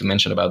last thing to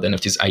mention about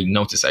NFTs, I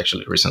noticed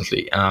actually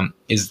recently,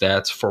 is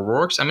that for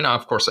works, I mean,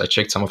 of course, I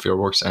checked some of your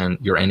works and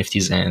your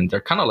NFTs, and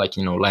they're kind of like,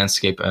 you know,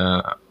 landscape,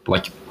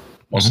 like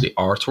mostly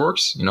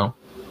artworks, you know,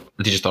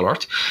 digital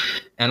art.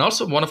 And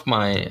also one of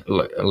my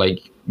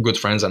like good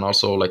friends, and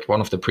also like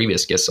one of the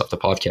previous guests of the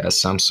podcast,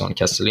 Samson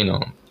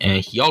Castellino,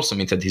 and he also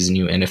minted his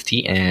new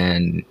NFT,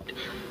 and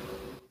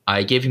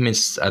I gave him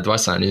his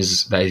advice on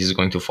that he's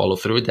going to follow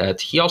through.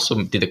 That he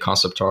also did a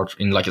concept art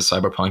in like a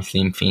cyberpunk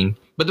theme,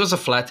 but it was a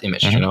flat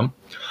image, you know.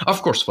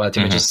 Of course, flat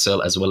images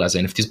sell as well as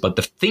NFTs, but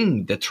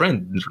the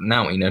trend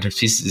now in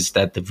NFTs is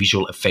that the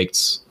visual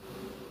effects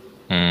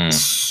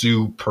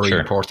super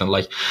important.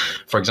 Like,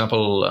 for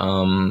example,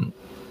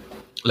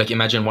 like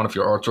imagine one of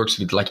your artworks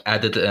with like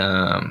added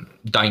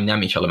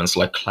dynamic elements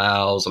like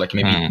clouds, like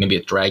maybe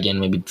a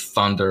dragon, maybe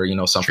thunder, you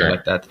know, something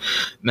like that.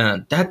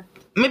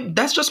 Man,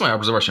 that's just my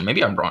observation.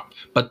 Maybe I'm wrong,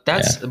 but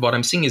that's what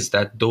I'm seeing, is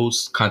that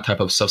those kind of type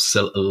of stuff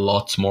sell a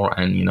lot more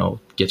and, you know,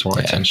 get more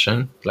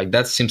attention. Like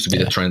that seems to be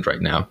the trend right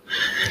now.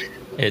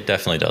 It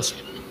definitely does.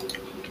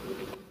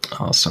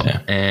 Awesome.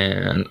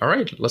 And all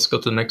right, let's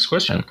go to the next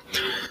question.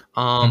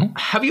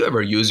 Have you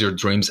ever used your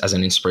dreams as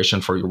an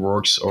inspiration for your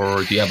works,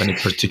 or do you have any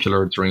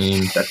particular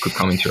dream that could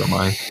come into your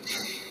mind?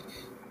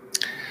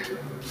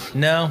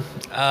 No,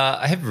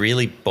 I have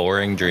really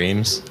boring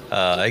dreams.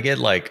 I get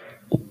like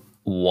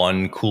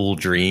one cool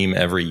dream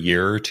every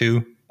year or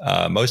two.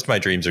 Most of my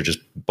dreams are just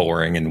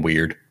boring and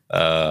weird.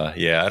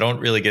 I don't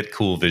really get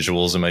cool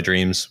visuals in my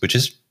dreams, which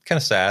is kind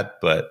of sad.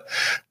 But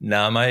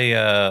now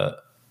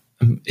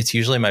it's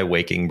usually my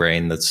waking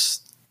brain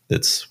that's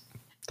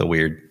the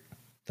weird.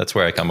 That's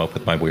where I come up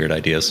with my weird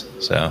ideas.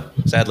 So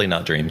sadly,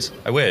 not dreams.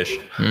 I wish.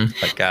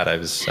 Like God,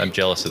 I'm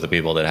jealous of the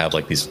people that have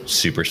like these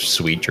super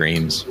sweet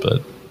dreams,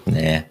 but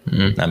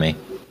not me.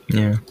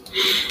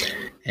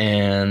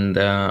 And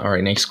all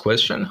right, next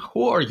question.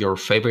 Who are your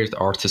favorite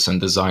artists and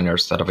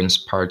designers that have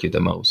inspired you the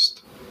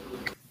most?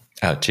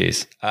 Oh,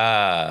 geez.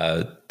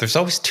 There's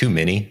always too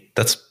many.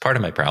 That's part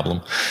of my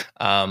problem.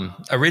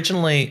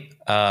 Originally,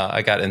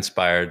 I got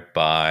inspired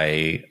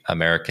by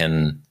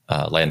American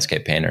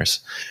landscape painters,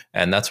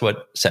 and that's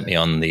what sent me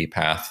on the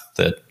path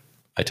that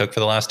I took for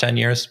the last 10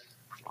 years.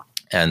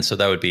 And so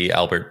that would be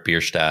Albert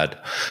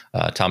Bierstadt,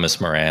 Thomas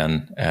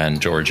Moran,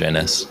 and George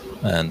Inness.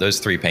 And those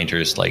three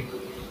painters like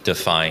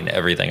define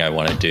everything I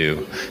want to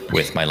do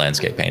with my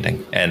landscape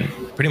painting. And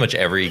pretty much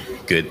every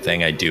good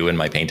thing I do in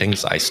my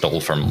paintings, I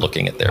stole from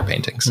looking at their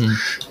paintings.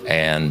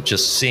 And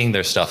just seeing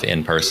their stuff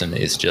in person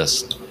is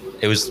just,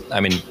 it was, I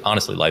mean,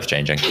 honestly,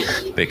 life-changing,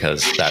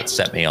 because that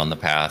set me on the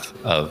path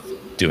of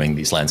doing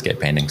these landscape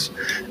paintings.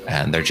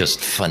 And they're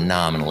just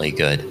phenomenally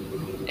good.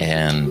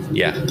 And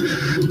yeah,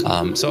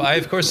 so I,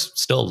 of course,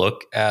 still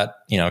look at,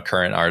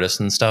 current artists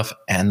and stuff.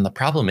 And the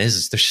problem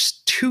is there's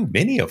just too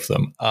many of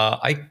them.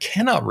 I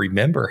cannot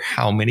remember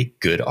how many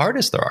good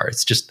artists there are.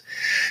 It's just,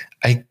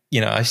 I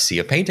see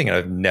a painting and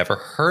I've never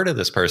heard of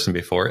this person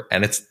before.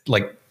 And it's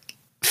like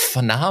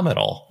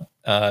phenomenal.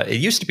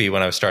 It used to be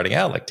when I was starting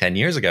out, like 10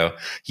 years ago,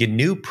 you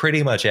knew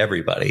pretty much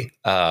everybody,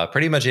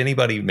 pretty much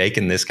anybody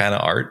making this kind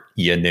of art,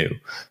 you knew.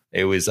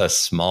 It was a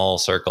small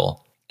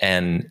circle.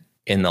 And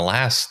in the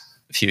last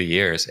few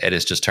years, it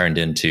has just turned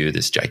into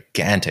this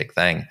gigantic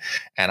thing,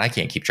 and I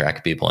can't keep track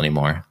of people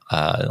anymore.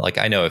 Like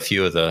I know a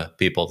few of the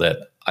people that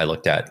I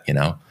looked at,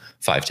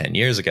 5-10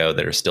 years ago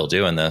that are still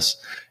doing this.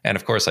 And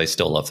of course I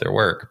still love their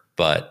work,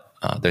 but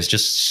there's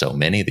just so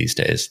many these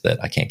days that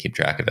I can't keep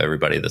track of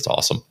everybody that's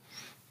awesome.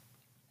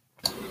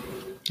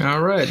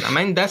 All right. I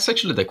mean, that's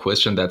actually the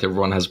question that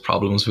everyone has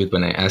problems with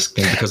when I ask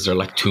them, because they're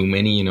like too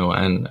many,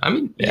 and I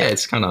mean, yeah,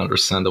 it's kind of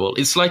understandable.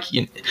 It's like,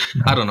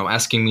 I don't know,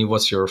 asking me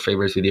what's your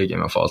favorite video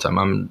game of all time.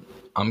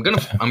 I'm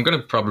gonna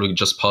probably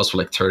just pause for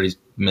like 30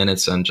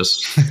 minutes and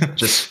just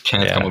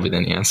can't come up with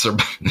any answer.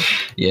 But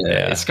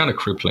yeah, it's kind of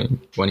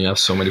crippling when you have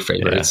so many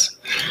favorites.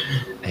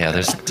 Yeah,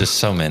 there's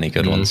so many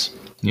good ones.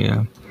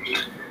 Yeah.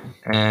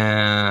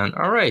 And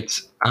all right,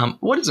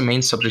 what is the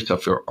main subject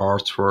of your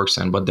artworks,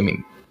 and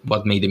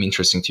what made them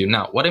interesting to you?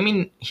 Now, what I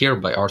mean here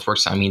by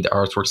artworks, I mean the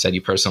artworks that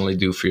you personally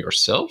do for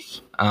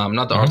yourself,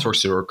 not the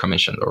artworks you're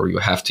commissioned or you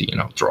have to,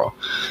 draw.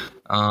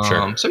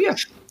 Sure. So yeah,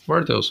 what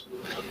are those?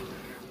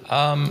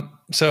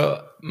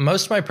 So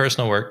most of my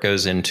personal work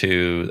goes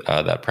into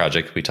that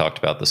project we talked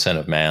about, The Sin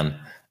of Man.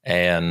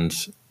 And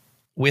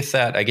with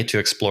that, I get to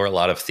explore a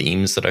lot of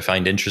themes that I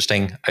find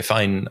interesting. I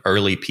find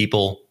early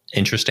people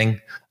interesting,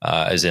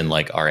 as in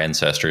like our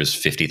ancestors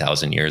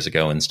 50,000 years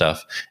ago and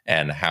stuff,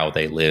 and how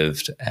they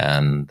lived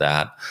and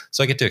that.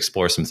 So I get to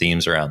explore some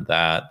themes around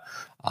that.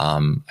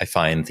 I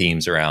find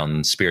themes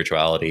around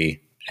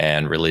spirituality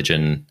and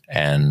religion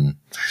and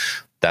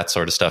that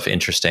sort of stuff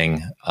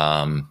interesting.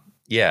 I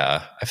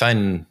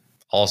find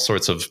all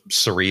sorts of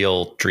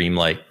surreal,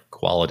 dreamlike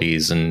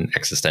qualities and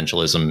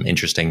existentialism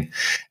interesting,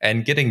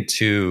 and getting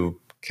to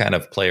kind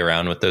of play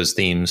around with those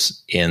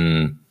themes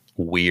in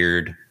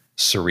weird,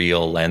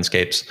 surreal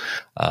landscapes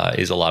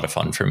is a lot of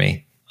fun for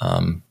me.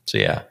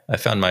 I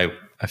found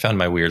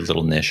my weird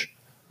little niche.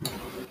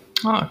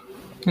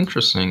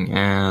 Interesting.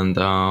 And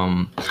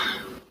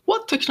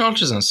what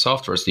technologies and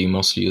softwares do you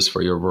mostly use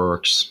for your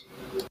works?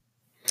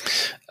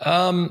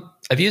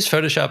 I've used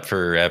Photoshop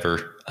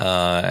forever,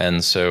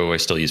 and so I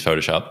still use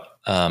Photoshop.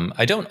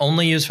 I don't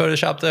only use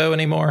Photoshop though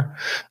anymore.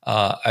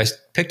 I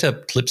picked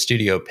up Clip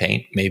Studio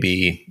Paint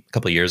maybe a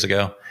couple of years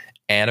ago,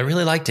 and I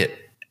really liked it.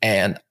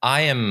 And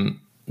I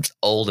am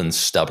old and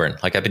stubborn.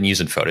 Like I've been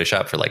using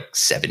Photoshop for like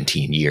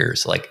 17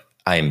 years. Like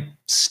I'm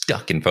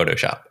stuck in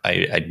Photoshop.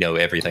 I know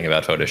everything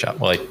about Photoshop.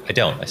 Well, I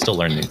don't. I still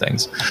learn new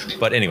things.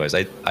 But anyways,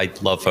 I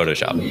love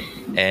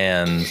Photoshop.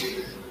 And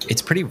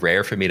it's pretty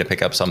rare for me to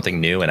pick up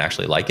something new and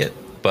actually like it.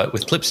 But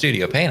with Clip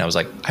Studio Paint, I was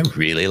like, I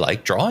really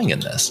like drawing in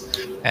this.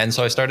 And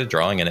so I started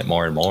drawing in it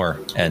more and more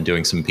and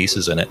doing some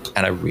pieces in it.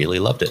 And I really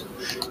loved it.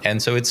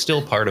 And so it's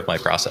still part of my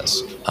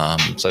process.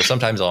 So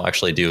sometimes I'll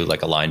actually do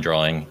like a line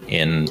drawing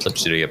in Clip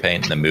Studio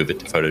Paint and then move it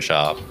to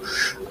Photoshop.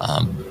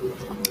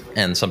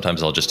 And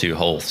sometimes I'll just do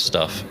whole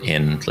stuff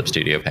in Clip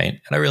Studio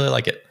Paint. And I really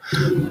like it.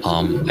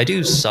 I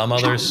do some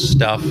other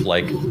stuff,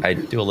 like I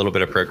do a little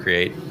bit of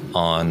Procreate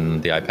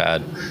on the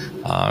iPad.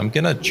 I'm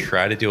going to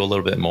try to do a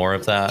little bit more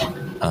of that,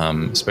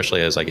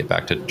 especially as I get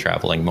back to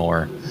traveling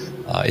more.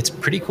 It's a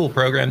pretty cool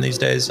program these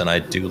days, and I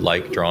do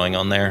like drawing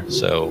on there.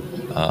 So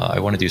I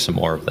want to do some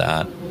more of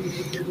that.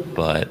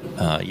 But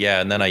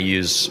and then I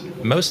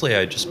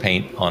just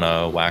paint on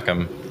a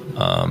Wacom.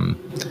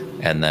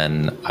 And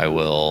then I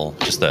will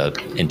just the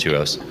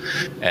Intuos.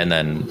 And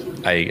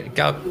then I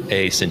got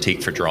a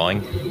Cintiq for drawing,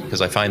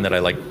 because I find that I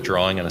like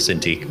drawing on a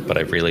Cintiq, but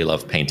I really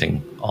love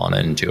painting on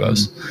an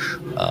Intuos.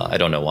 I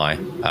don't know why.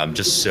 I'm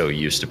just so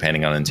used to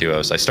painting on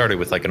Intuos. I started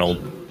with like an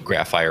old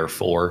Graphire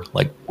 4,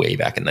 like way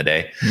back in the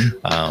day.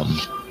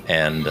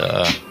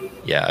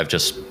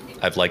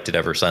 I've liked it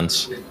ever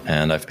since.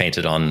 And I've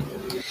painted on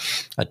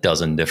a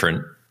dozen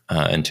different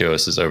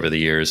Intuoses over the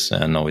years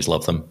and always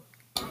loved them.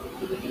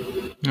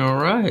 All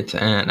right.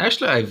 And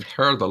actually, I've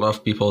heard a lot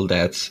of people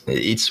that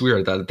it's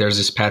weird that there's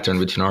this pattern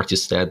between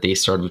artists that they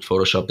start with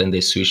Photoshop, then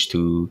they switch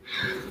to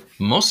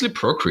mostly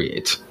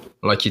Procreate.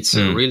 Like it's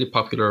a really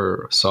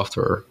popular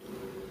software.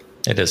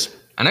 It is.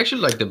 And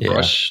actually, like the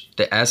brush,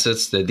 the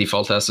assets, the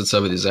default assets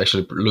of it is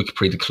actually look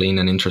pretty clean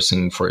and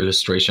interesting for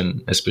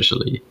illustration,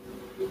 especially.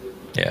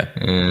 Yeah.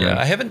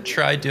 I haven't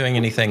tried doing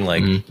anything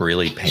like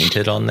really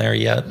painted on there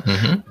yet,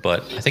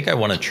 but I think I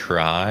want to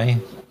try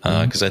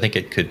because I think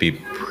it could be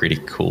pretty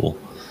cool.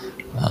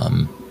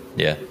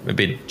 It'd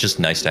be just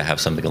nice to have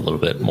something a little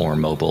bit more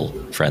mobile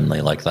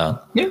friendly like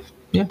that.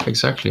 Yeah,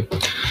 exactly.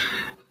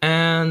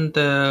 And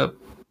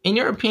in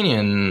your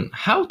opinion,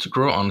 how to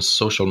grow on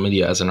social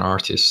media as an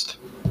artist?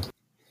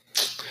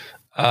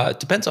 It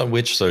depends on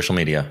which social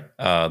media.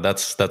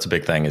 That's a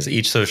big thing. Is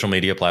each social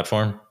media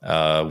platform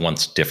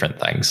wants different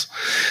things.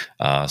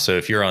 So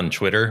if you're on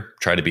Twitter,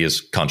 try to be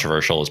as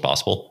controversial as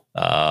possible.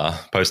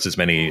 Post as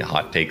many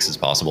hot takes as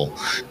possible,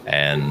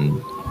 and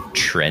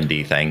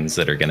trendy things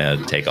that are going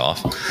to take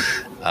off.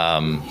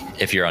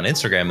 If you're on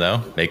Instagram,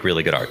 though, make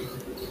really good art.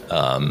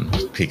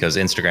 Because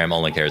Instagram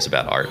only cares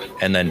about art,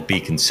 and then be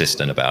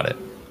consistent about it.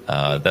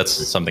 That's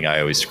something I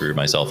always screw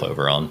myself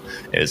over on,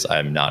 is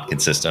I'm not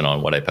consistent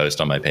on what I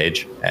post on my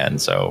page.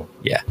 And so,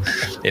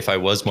 if I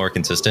was more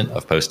consistent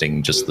of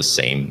posting just the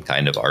same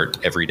kind of art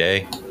every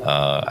day,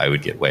 I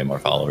would get way more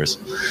followers.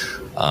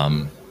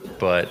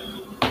 But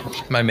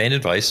my main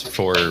advice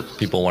for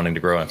people wanting to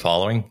grow a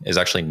following is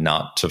actually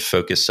not to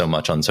focus so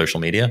much on social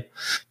media,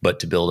 but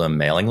to build a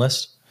mailing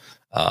list.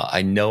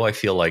 I know I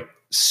feel like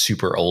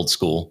super old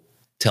school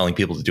telling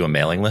people to do a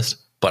mailing list,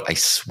 but I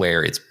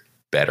swear it's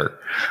better.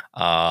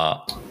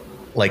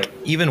 Like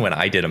even when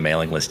I did a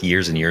mailing list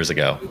years and years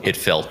ago, it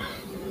felt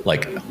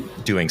like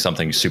doing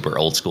something super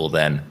old school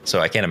then.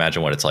 So I can't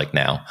imagine what it's like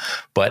now,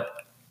 but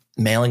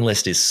mailing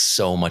list is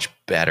so much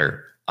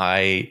better.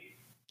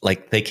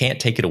 They can't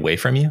take it away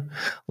from you.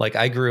 Like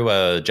I grew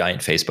a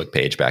giant Facebook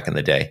page back in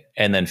the day,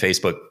 and then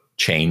Facebook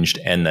changed,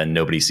 and then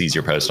nobody sees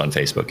your post on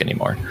Facebook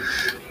anymore.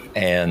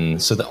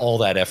 And so all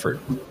that effort,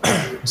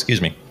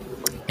 excuse me,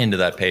 into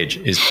that page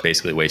is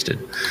basically wasted.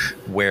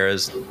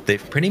 Whereas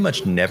they've pretty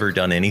much never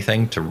done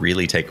anything to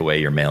really take away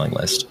your mailing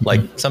list.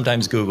 Like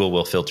sometimes Google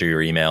will filter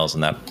your emails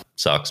and that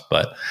sucks.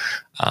 But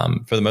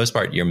for the most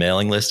part, your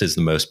mailing list is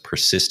the most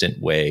persistent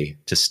way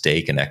to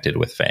stay connected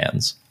with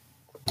fans.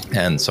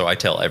 And so I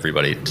tell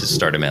everybody to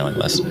start a mailing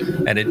list.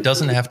 And it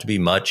doesn't have to be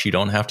much. You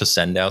don't have to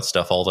send out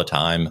stuff all the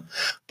time,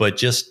 but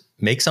just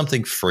make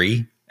something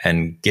free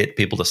and get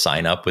people to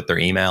sign up with their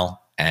email,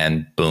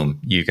 and boom,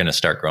 you're going to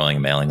start growing a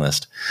mailing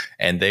list.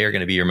 And they are going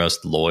to be your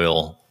most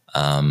loyal,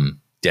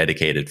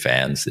 dedicated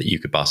fans that you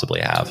could possibly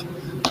have.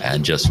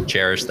 And just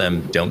cherish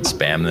them. Don't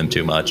spam them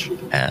too much.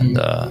 And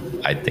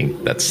I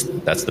think that's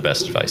the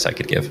best advice I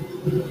could give.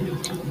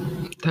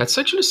 That's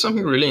actually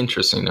something really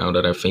interesting now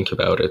that I think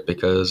about it,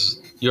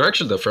 because you're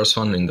actually the first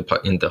one in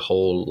the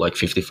whole like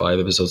 55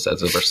 episodes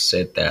that's ever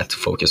said that to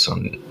focus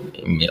on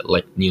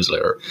like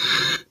newsletter.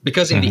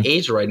 Because in the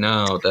age right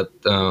now that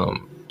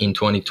in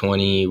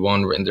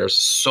 2021, when there's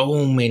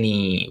so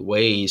many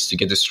ways to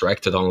get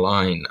distracted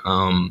online,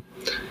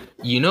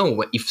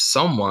 if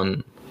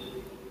someone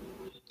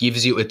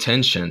gives you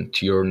attention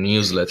to your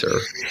newsletter,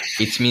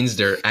 it means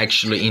they're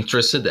actually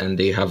interested, and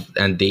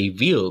they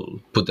will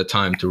put the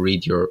time to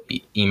read your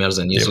emails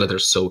and newsletters.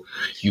 Yep. So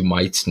you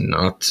might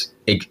not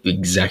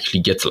exactly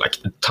get like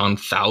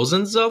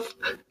thousands of,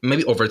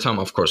 maybe over time,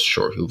 of course,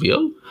 sure, you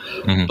will.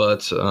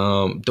 But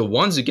the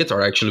ones you get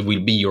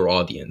will be your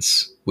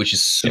audience, which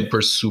is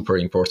super, super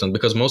important,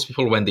 because most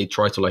people, when they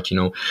try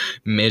to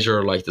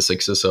measure like the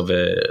success of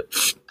a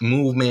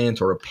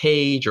movement or a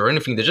page or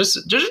anything, they just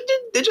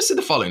see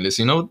the following list,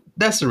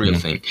 that's the real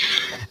thing.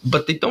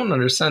 But they don't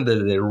understand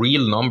that the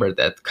real number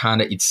that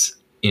kind of it's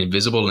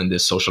invisible in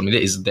this social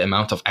media is the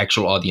amount of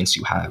actual audience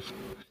you have.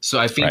 So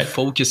I think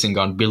focusing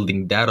on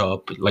building that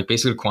up, like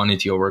basically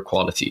quantity over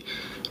quality.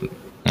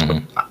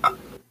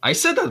 I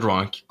said that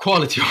wrong.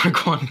 Quality over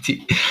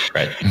quantity.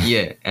 Right.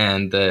 Yeah.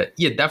 And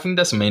definitely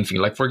that's the main thing.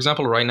 Like, for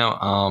example, right now,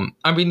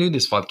 I've been doing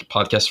this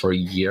podcast for a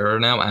year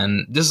now,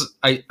 and this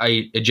I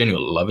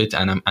genuinely love it,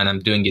 and I'm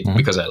doing it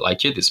because I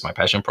like it. It's my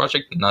passion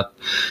project.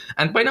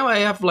 And by now I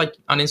have like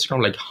on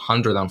Instagram like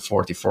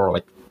 144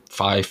 like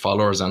 5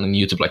 followers, and on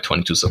YouTube like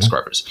 22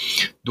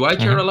 subscribers. Do I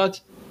care a lot?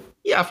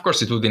 Yeah, of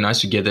course, it would be nice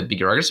to get a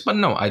bigger audience, but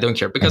no, I don't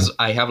care, because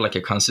I have like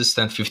a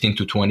consistent 15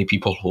 to 20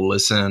 people who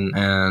listen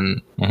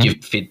and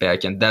give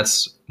feedback, and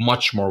that's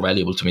much more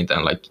valuable to me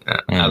than like,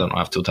 I don't know, I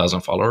have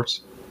 2,000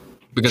 followers,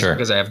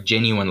 because I have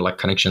genuine like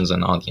connections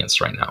and audience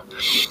right now.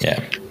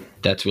 Yeah.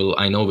 That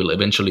I know will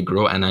eventually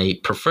grow, and I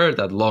prefer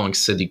that long,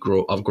 steady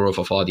growth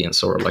of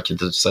audience, or like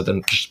the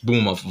sudden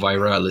boom of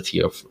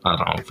virality of, I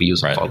don't know,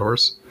 views and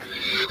followers.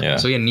 Yeah.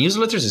 So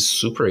newsletters is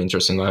super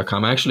interesting. Like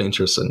I'm actually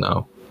interested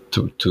now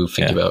to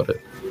think about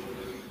it.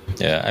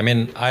 Yeah, I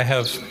mean, I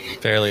have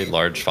fairly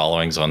large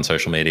followings on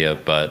social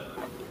media, but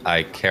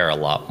I care a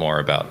lot more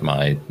about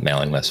my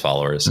mailing list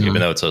followers,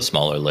 even though it's a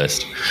smaller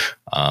list,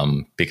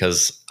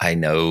 because I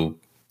know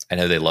I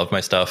know they love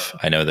my stuff.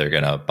 I know they're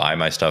going to buy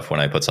my stuff when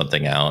I put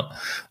something out.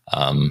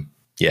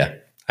 Yeah,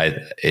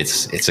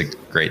 it's a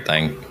great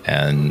thing,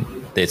 and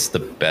it's the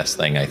best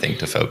thing I think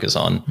to focus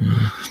on.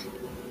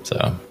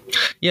 So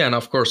yeah, and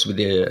of course with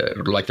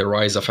the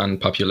rise of and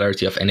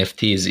popularity of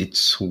NFTs,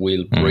 it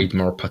will breed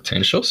more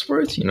potentials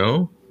for it.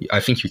 I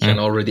think you can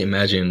already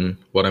imagine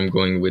what I'm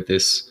going with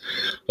this.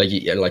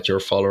 Like your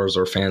followers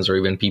or fans or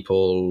even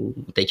people,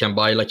 they can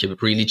buy like a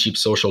really cheap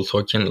social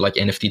token, like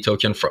NFT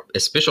token, a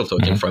special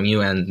token from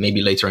you, and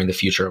maybe later in the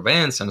future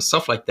events and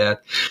stuff like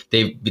that,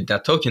 with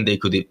that token they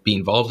could be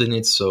involved in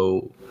it.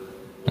 So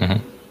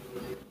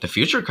the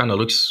future kind of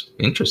looks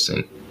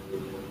interesting.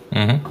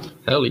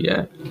 Hell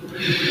yeah.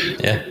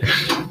 Yeah.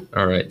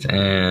 All right.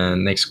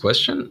 And next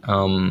question.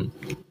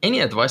 Any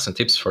advice and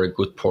tips for a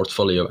good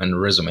portfolio and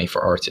resume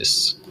for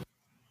artists?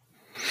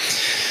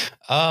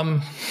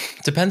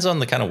 Depends on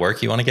the kind of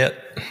work you want to get.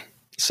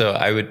 So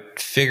I would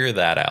figure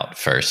that out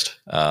first.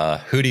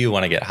 Who do you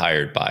want to get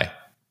hired by?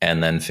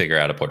 And then figure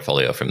out a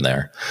portfolio from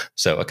there.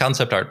 So a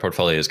concept art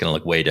portfolio is going to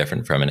look way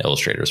different from an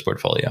illustrator's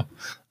portfolio.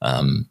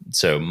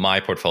 So my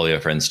portfolio,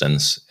 for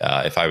instance,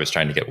 if I was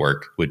trying to get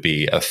work, would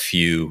be a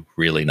few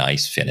really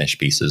nice finished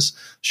pieces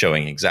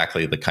showing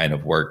exactly the kind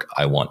of work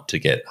I want to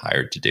get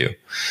hired to do.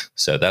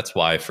 So that's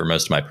why for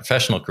most of my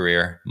professional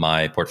career,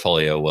 my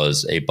portfolio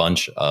was a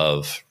bunch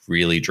of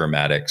really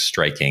dramatic,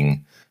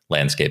 striking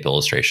landscape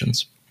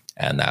illustrations.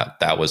 And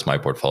that was my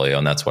portfolio,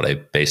 and that's what I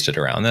based it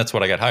around. That's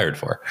what I got hired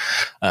for.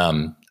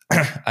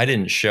 I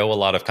didn't show a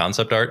lot of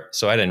concept art,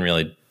 so I didn't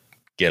really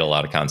get a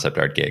lot of concept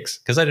art gigs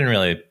because I didn't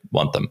really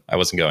want them. I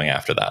wasn't going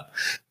after that.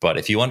 But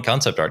if you want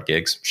concept art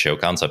gigs, show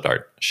concept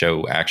art,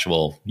 show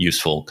actual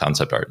useful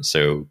concept art.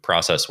 So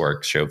process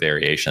work, show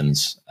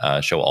variations,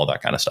 show all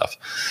that kind of stuff.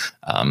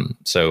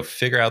 So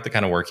figure out the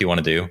kind of work you want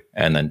to do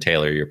and then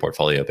tailor your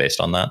portfolio based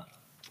on that.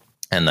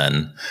 And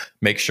then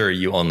make sure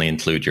you only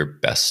include your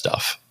best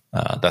stuff.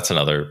 That's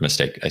another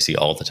mistake I see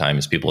all the time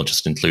is people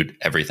just include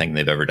everything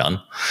they've ever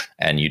done,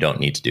 and you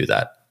don't need to do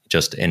that.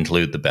 Just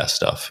include the best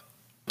stuff.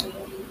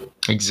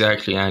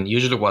 Exactly. And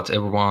usually what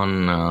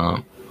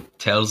everyone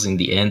tells in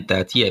the end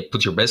that,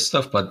 put your best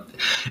stuff. But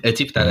a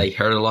tip that I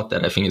heard a lot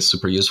that I think is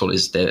super useful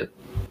is that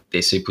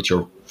they say put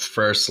your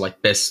first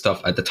best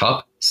stuff at the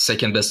top,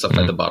 second best stuff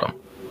at the bottom,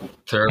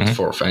 third,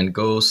 fourth, and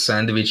go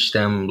sandwich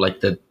them.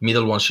 Like the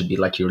middle one should be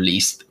like your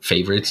least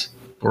favorite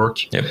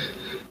work. Yep.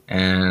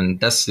 And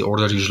that's the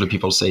order usually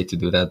people say to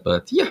do that.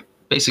 But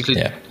basically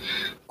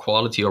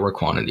quality over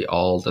quantity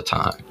all the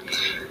time.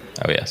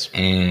 Oh, yes.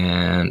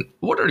 And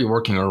what are you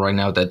working on right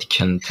now that you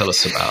can tell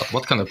us about?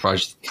 What kind of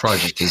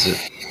project is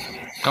it?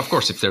 Of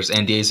course, if there's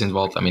NDAs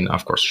involved,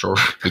 of course, sure,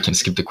 we can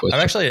skip the question.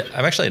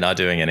 I'm actually not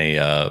doing any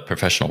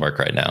professional work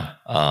right now.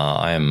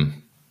 I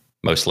am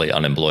mostly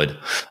unemployed.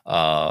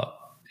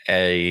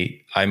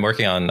 I'm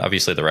working on,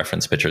 obviously, the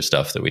reference picture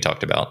stuff that we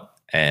talked about.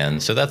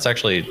 And so that's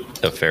actually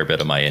a fair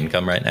bit of my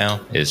income right now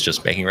is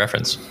just making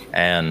reference.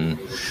 And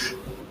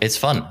it's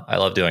fun. I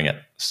love doing it.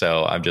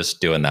 So I'm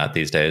just doing that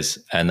these days.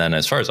 And then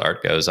as far as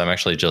art goes, I'm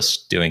actually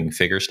just doing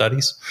figure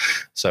studies.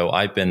 So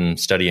I've been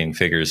studying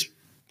figures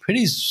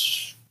pretty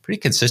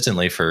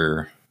consistently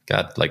for,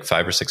 like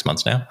 5 or 6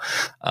 months now.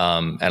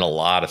 And a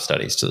lot of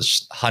studies, so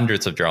there's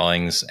hundreds of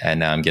drawings.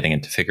 And now I'm getting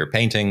into figure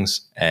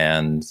paintings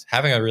and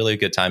having a really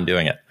good time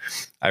doing it.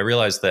 I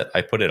realized that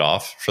I put it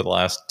off for the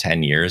last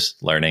 10 years,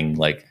 learning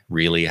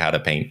really how to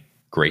paint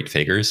great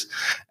figures.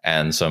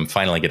 And so I'm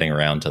finally getting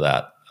around to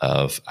that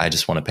I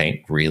just want to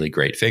paint really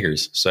great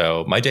figures.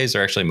 So my days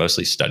are actually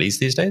mostly studies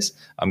these days.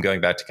 I'm going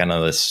back to kind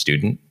of the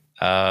student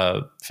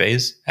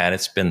phase, and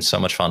it's been so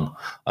much fun.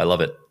 I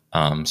love it.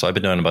 So I've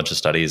been doing a bunch of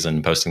studies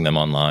and posting them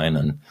online,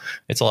 and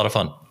it's a lot of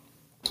fun.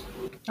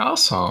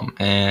 Awesome.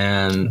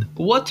 And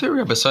what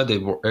area beside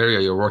the area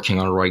you're working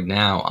on right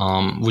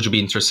now would you be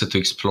interested to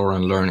explore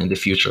and learn in the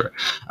future?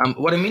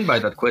 What I mean by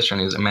that question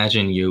is,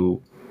 imagine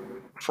you,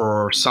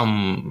 for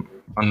some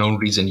unknown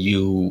reason,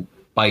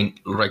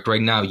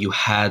 right now you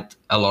had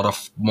a lot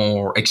of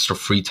more extra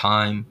free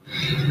time,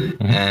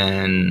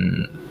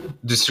 and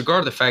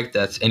disregard the fact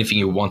that anything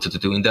you wanted to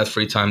do in that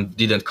free time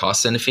didn't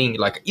cost anything.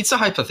 It's a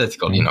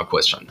hypothetical,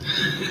 question.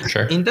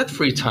 Sure. In that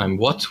free time,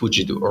 what would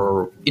you do?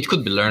 Or it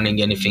could be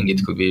learning anything.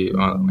 It could be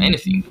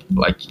anything.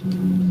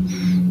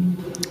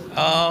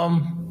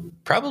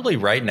 Probably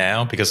right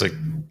now, because of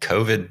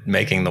COVID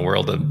making the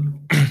world an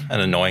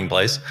annoying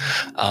place.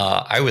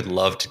 I would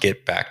love to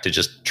get back to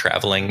just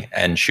traveling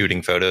and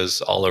shooting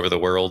photos all over the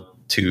world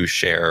to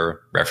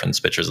share reference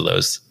pictures of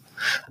those.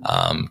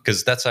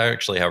 Because that's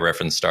actually how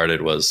reference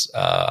started. Was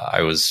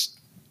I was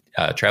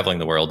traveling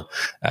the world.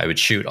 I would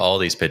shoot all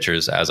these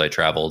pictures as I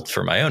traveled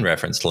for my own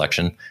reference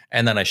collection,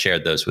 and then I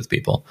shared those with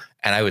people.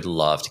 And I would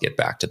love to get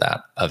back to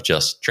that, of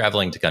just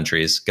traveling to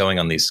countries, going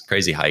on these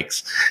crazy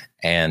hikes,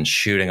 and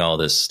shooting all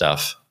this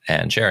stuff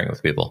and sharing it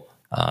with people.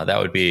 That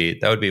would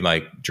be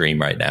my dream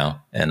right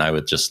now, and I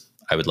would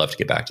love to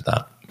get back to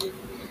that.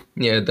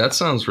 Yeah, that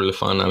sounds really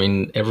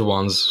fun.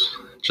 Everyone's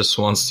just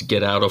wants to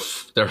get out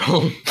of their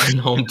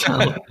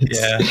hometown.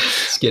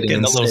 It's getting a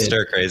little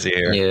stir crazy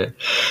here. Yeah,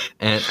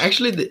 and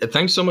actually,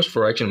 thanks so much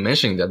for actually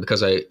mentioning that,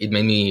 because it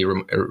made me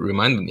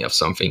reminded me of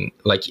something.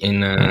 Like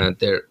in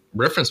their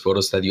reference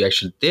photos that you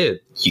actually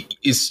did,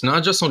 it's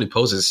not just only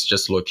poses; it's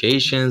just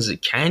locations,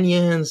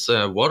 canyons,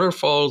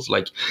 waterfalls,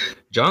 like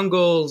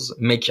jungles,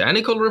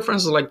 mechanical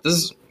references. Like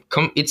this.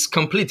 It's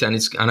complete, and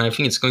I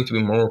think it's going to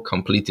be more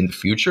complete in the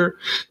future.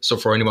 So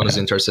for anyone who's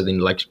interested in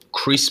like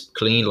crisp,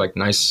 clean, like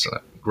nice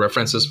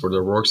references for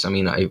their works, I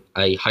mean, I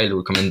highly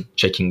recommend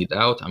checking it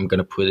out. I'm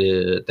gonna put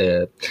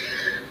the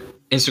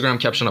Instagram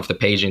caption of the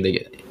page in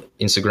the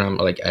Instagram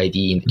like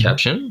ID in the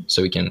caption,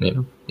 so we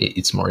can,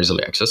 it's more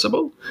easily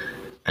accessible.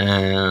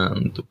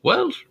 And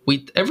well,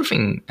 with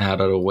everything out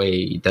of the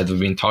way that we've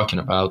been talking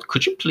about,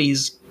 could you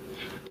please,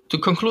 to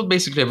conclude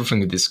basically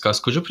everything we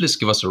discussed, could you please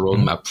give us a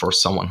roadmap for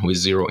someone who is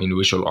zero in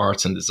visual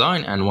arts and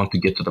design and want to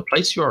get to the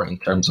place you are in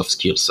terms of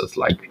skill sets,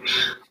 like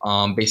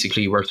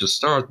basically where to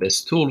start,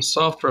 best tools,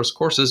 softwares,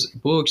 courses,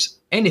 books,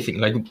 anything.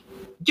 Like,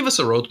 give us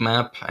a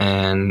roadmap,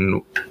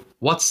 and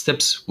what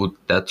steps would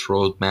that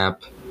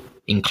roadmap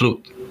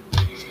include?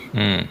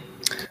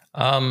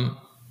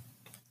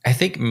 I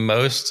think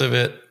most of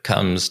it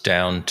comes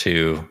down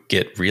to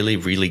get really,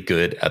 really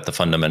good at the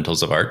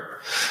fundamentals of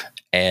art.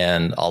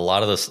 And a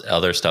lot of this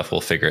other stuff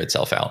will figure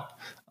itself out.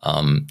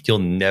 You'll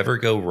never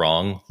go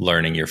wrong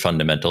learning your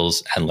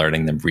fundamentals and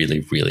learning them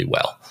really, really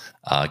well.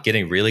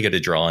 Getting really good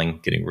at drawing,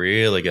 getting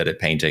really good at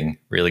painting,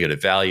 really good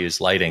at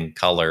values, lighting,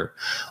 color,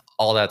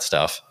 all that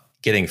stuff,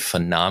 getting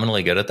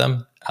phenomenally good at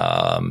them.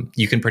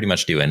 You can pretty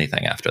much do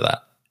anything after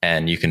that,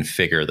 and you can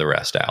figure the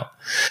rest out.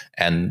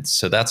 And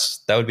so that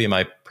would be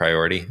my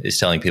priority, is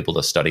telling people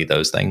to study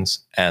those things.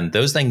 And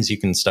those things you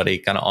can study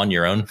kind of on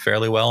your own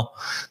fairly well.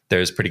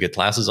 There's pretty good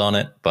classes on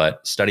it,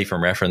 but study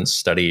from reference,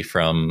 study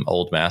from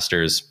old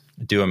masters,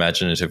 do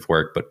imaginative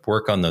work, but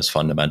work on those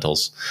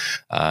fundamentals.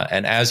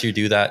 And as you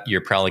do that,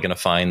 you're probably going to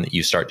find that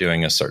you start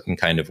doing a certain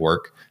kind of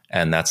work,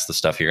 and that's the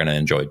stuff you're going to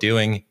enjoy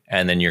doing.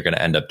 And then you're going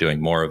to end up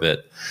doing more of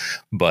it.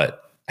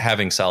 But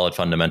having solid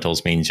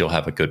fundamentals means you'll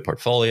have a good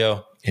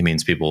portfolio. It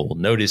means people will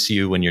notice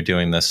you when you're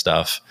doing this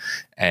stuff.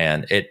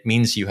 And it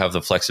means you have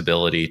the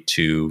flexibility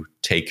to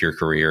take your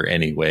career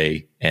any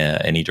way,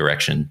 any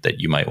direction that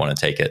you might want to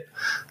take it.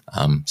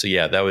 So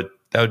yeah, that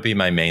would be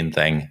my main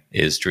thing,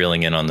 is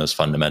drilling in on those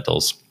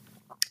fundamentals.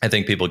 I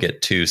think people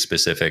get too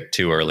specific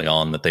too early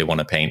on, that they want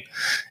to paint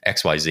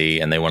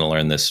XYZ and they want to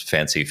learn this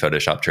fancy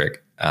Photoshop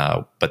trick,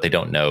 but they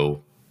don't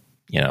know,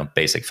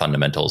 basic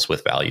fundamentals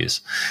with values.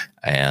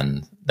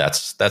 And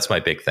that's my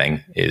big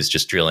thing, is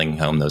just drilling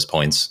home those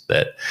points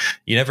that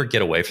you never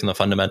get away from the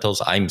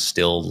fundamentals. I'm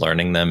still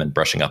learning them and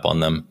brushing up on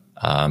them.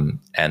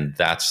 And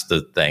that's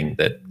the thing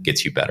that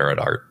gets you better at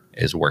art,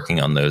 is working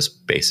on those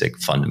basic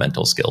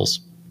fundamental skills.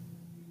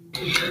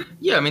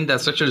 Yeah, I mean,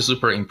 that's actually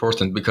super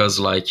important, because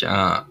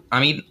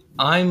I'm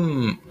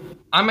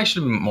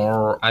actually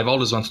more, I've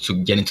always wanted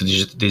to get into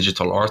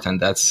digital art, and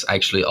that's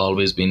actually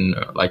always been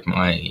like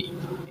my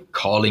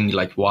calling,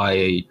 like why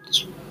I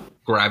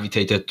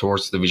gravitated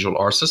towards the visual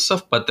arts and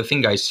stuff. But the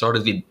thing I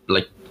started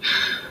with,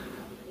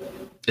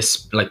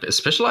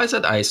 specialized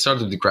at, I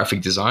started with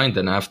graphic design.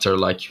 Then after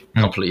a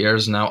couple of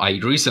years now, I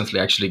recently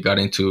actually got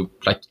into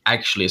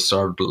actually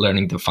started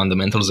learning the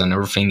fundamentals and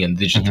everything, and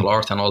digital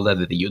art and all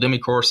that at the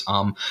Udemy course.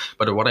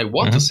 But what I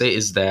want to say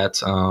is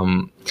that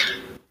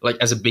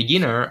as a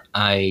beginner,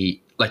 I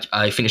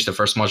finished the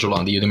first module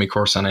on the Udemy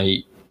course, and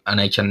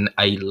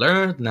I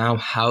learned now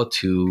how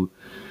to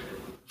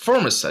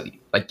form study,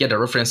 get a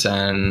reference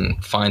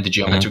and find the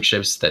geometric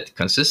shapes that it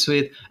consists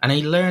with. And I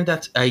learned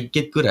that I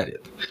get good at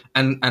it,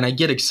 and I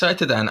get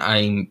excited, and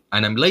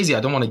I'm lazy. I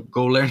don't want to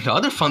go learn the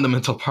other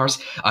fundamental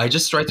parts. I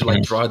just try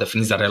to draw the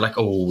things that I like.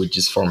 Which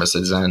is form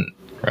design,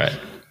 right?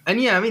 And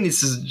yeah, I mean,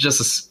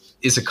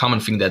 it's a common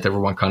thing that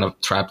everyone kind of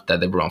trapped,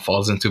 that everyone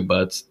falls into.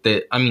 But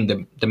the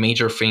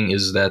major thing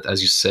is that,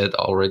 as you said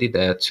already,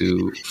 that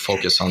to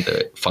focus on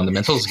the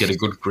fundamentals, get a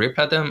good grip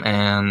at them,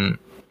 and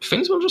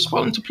things will just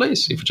fall into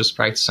place if you just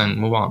practice and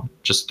move on.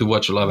 Just do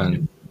what you love,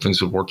 and things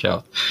will work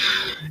out.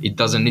 It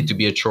doesn't need to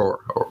be a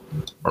chore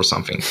or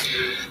something.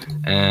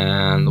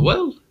 And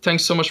well,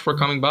 thanks so much for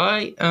coming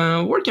by.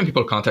 Where can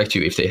people contact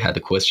you if they had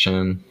a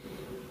question?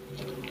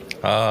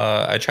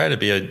 I try to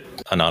be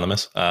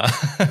anonymous,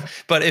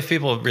 but if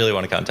people really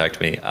want to contact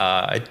me,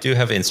 I do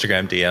have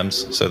Instagram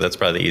DMs, so that's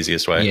probably the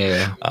easiest way.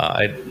 Yeah.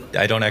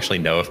 I don't actually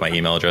know if my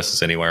email address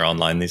is anywhere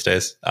online these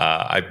days.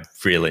 I'm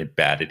really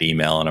bad at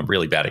email, and I'm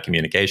really bad at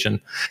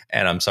communication.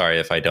 And I'm sorry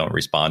if I don't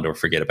respond or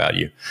forget about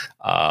you.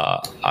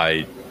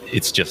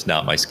 It's just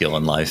not my skill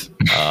in life.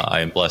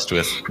 I am blessed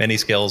with many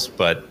skills,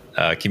 but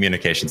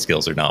communication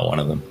skills are not one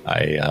of them.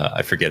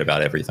 I forget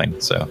about everything.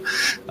 So,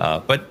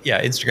 but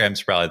yeah, Instagram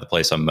is probably the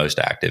place I'm most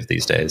active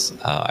these days.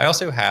 I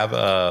also have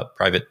a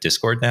private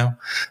Discord now.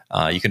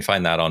 You can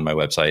find that on my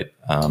website.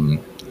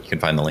 You can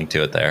find the link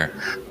to it there.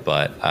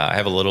 But I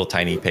have a little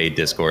tiny paid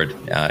Discord.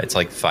 It's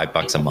like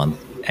 $5 a month.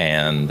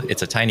 and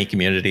it's a tiny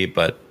community,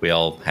 but we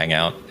all hang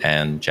out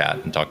and chat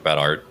and talk about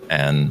art.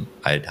 And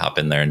I'd hop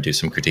in there and do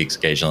some critiques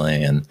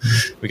occasionally. And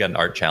we got an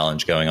art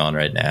challenge going on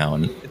right now,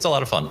 and it's a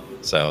lot of fun.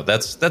 So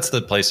that's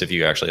the place. If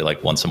you actually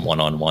like want some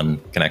one-on-one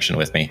connection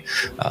with me,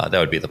 that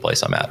would be the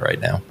place I'm at right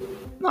now.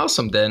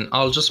 Awesome. Then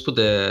I'll just put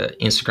the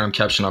Instagram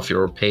caption of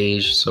your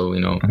page, so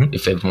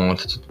if everyone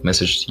wanted to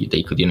message you,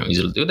 they could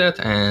easily do that.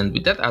 And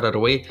with that out of the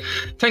way,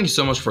 thank you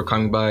so much for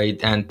coming by,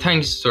 and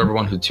thanks to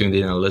everyone who tuned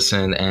in and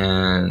listened.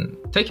 And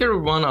take care,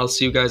 everyone. I'll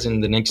see you guys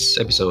in the next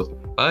episode.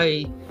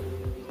 Bye.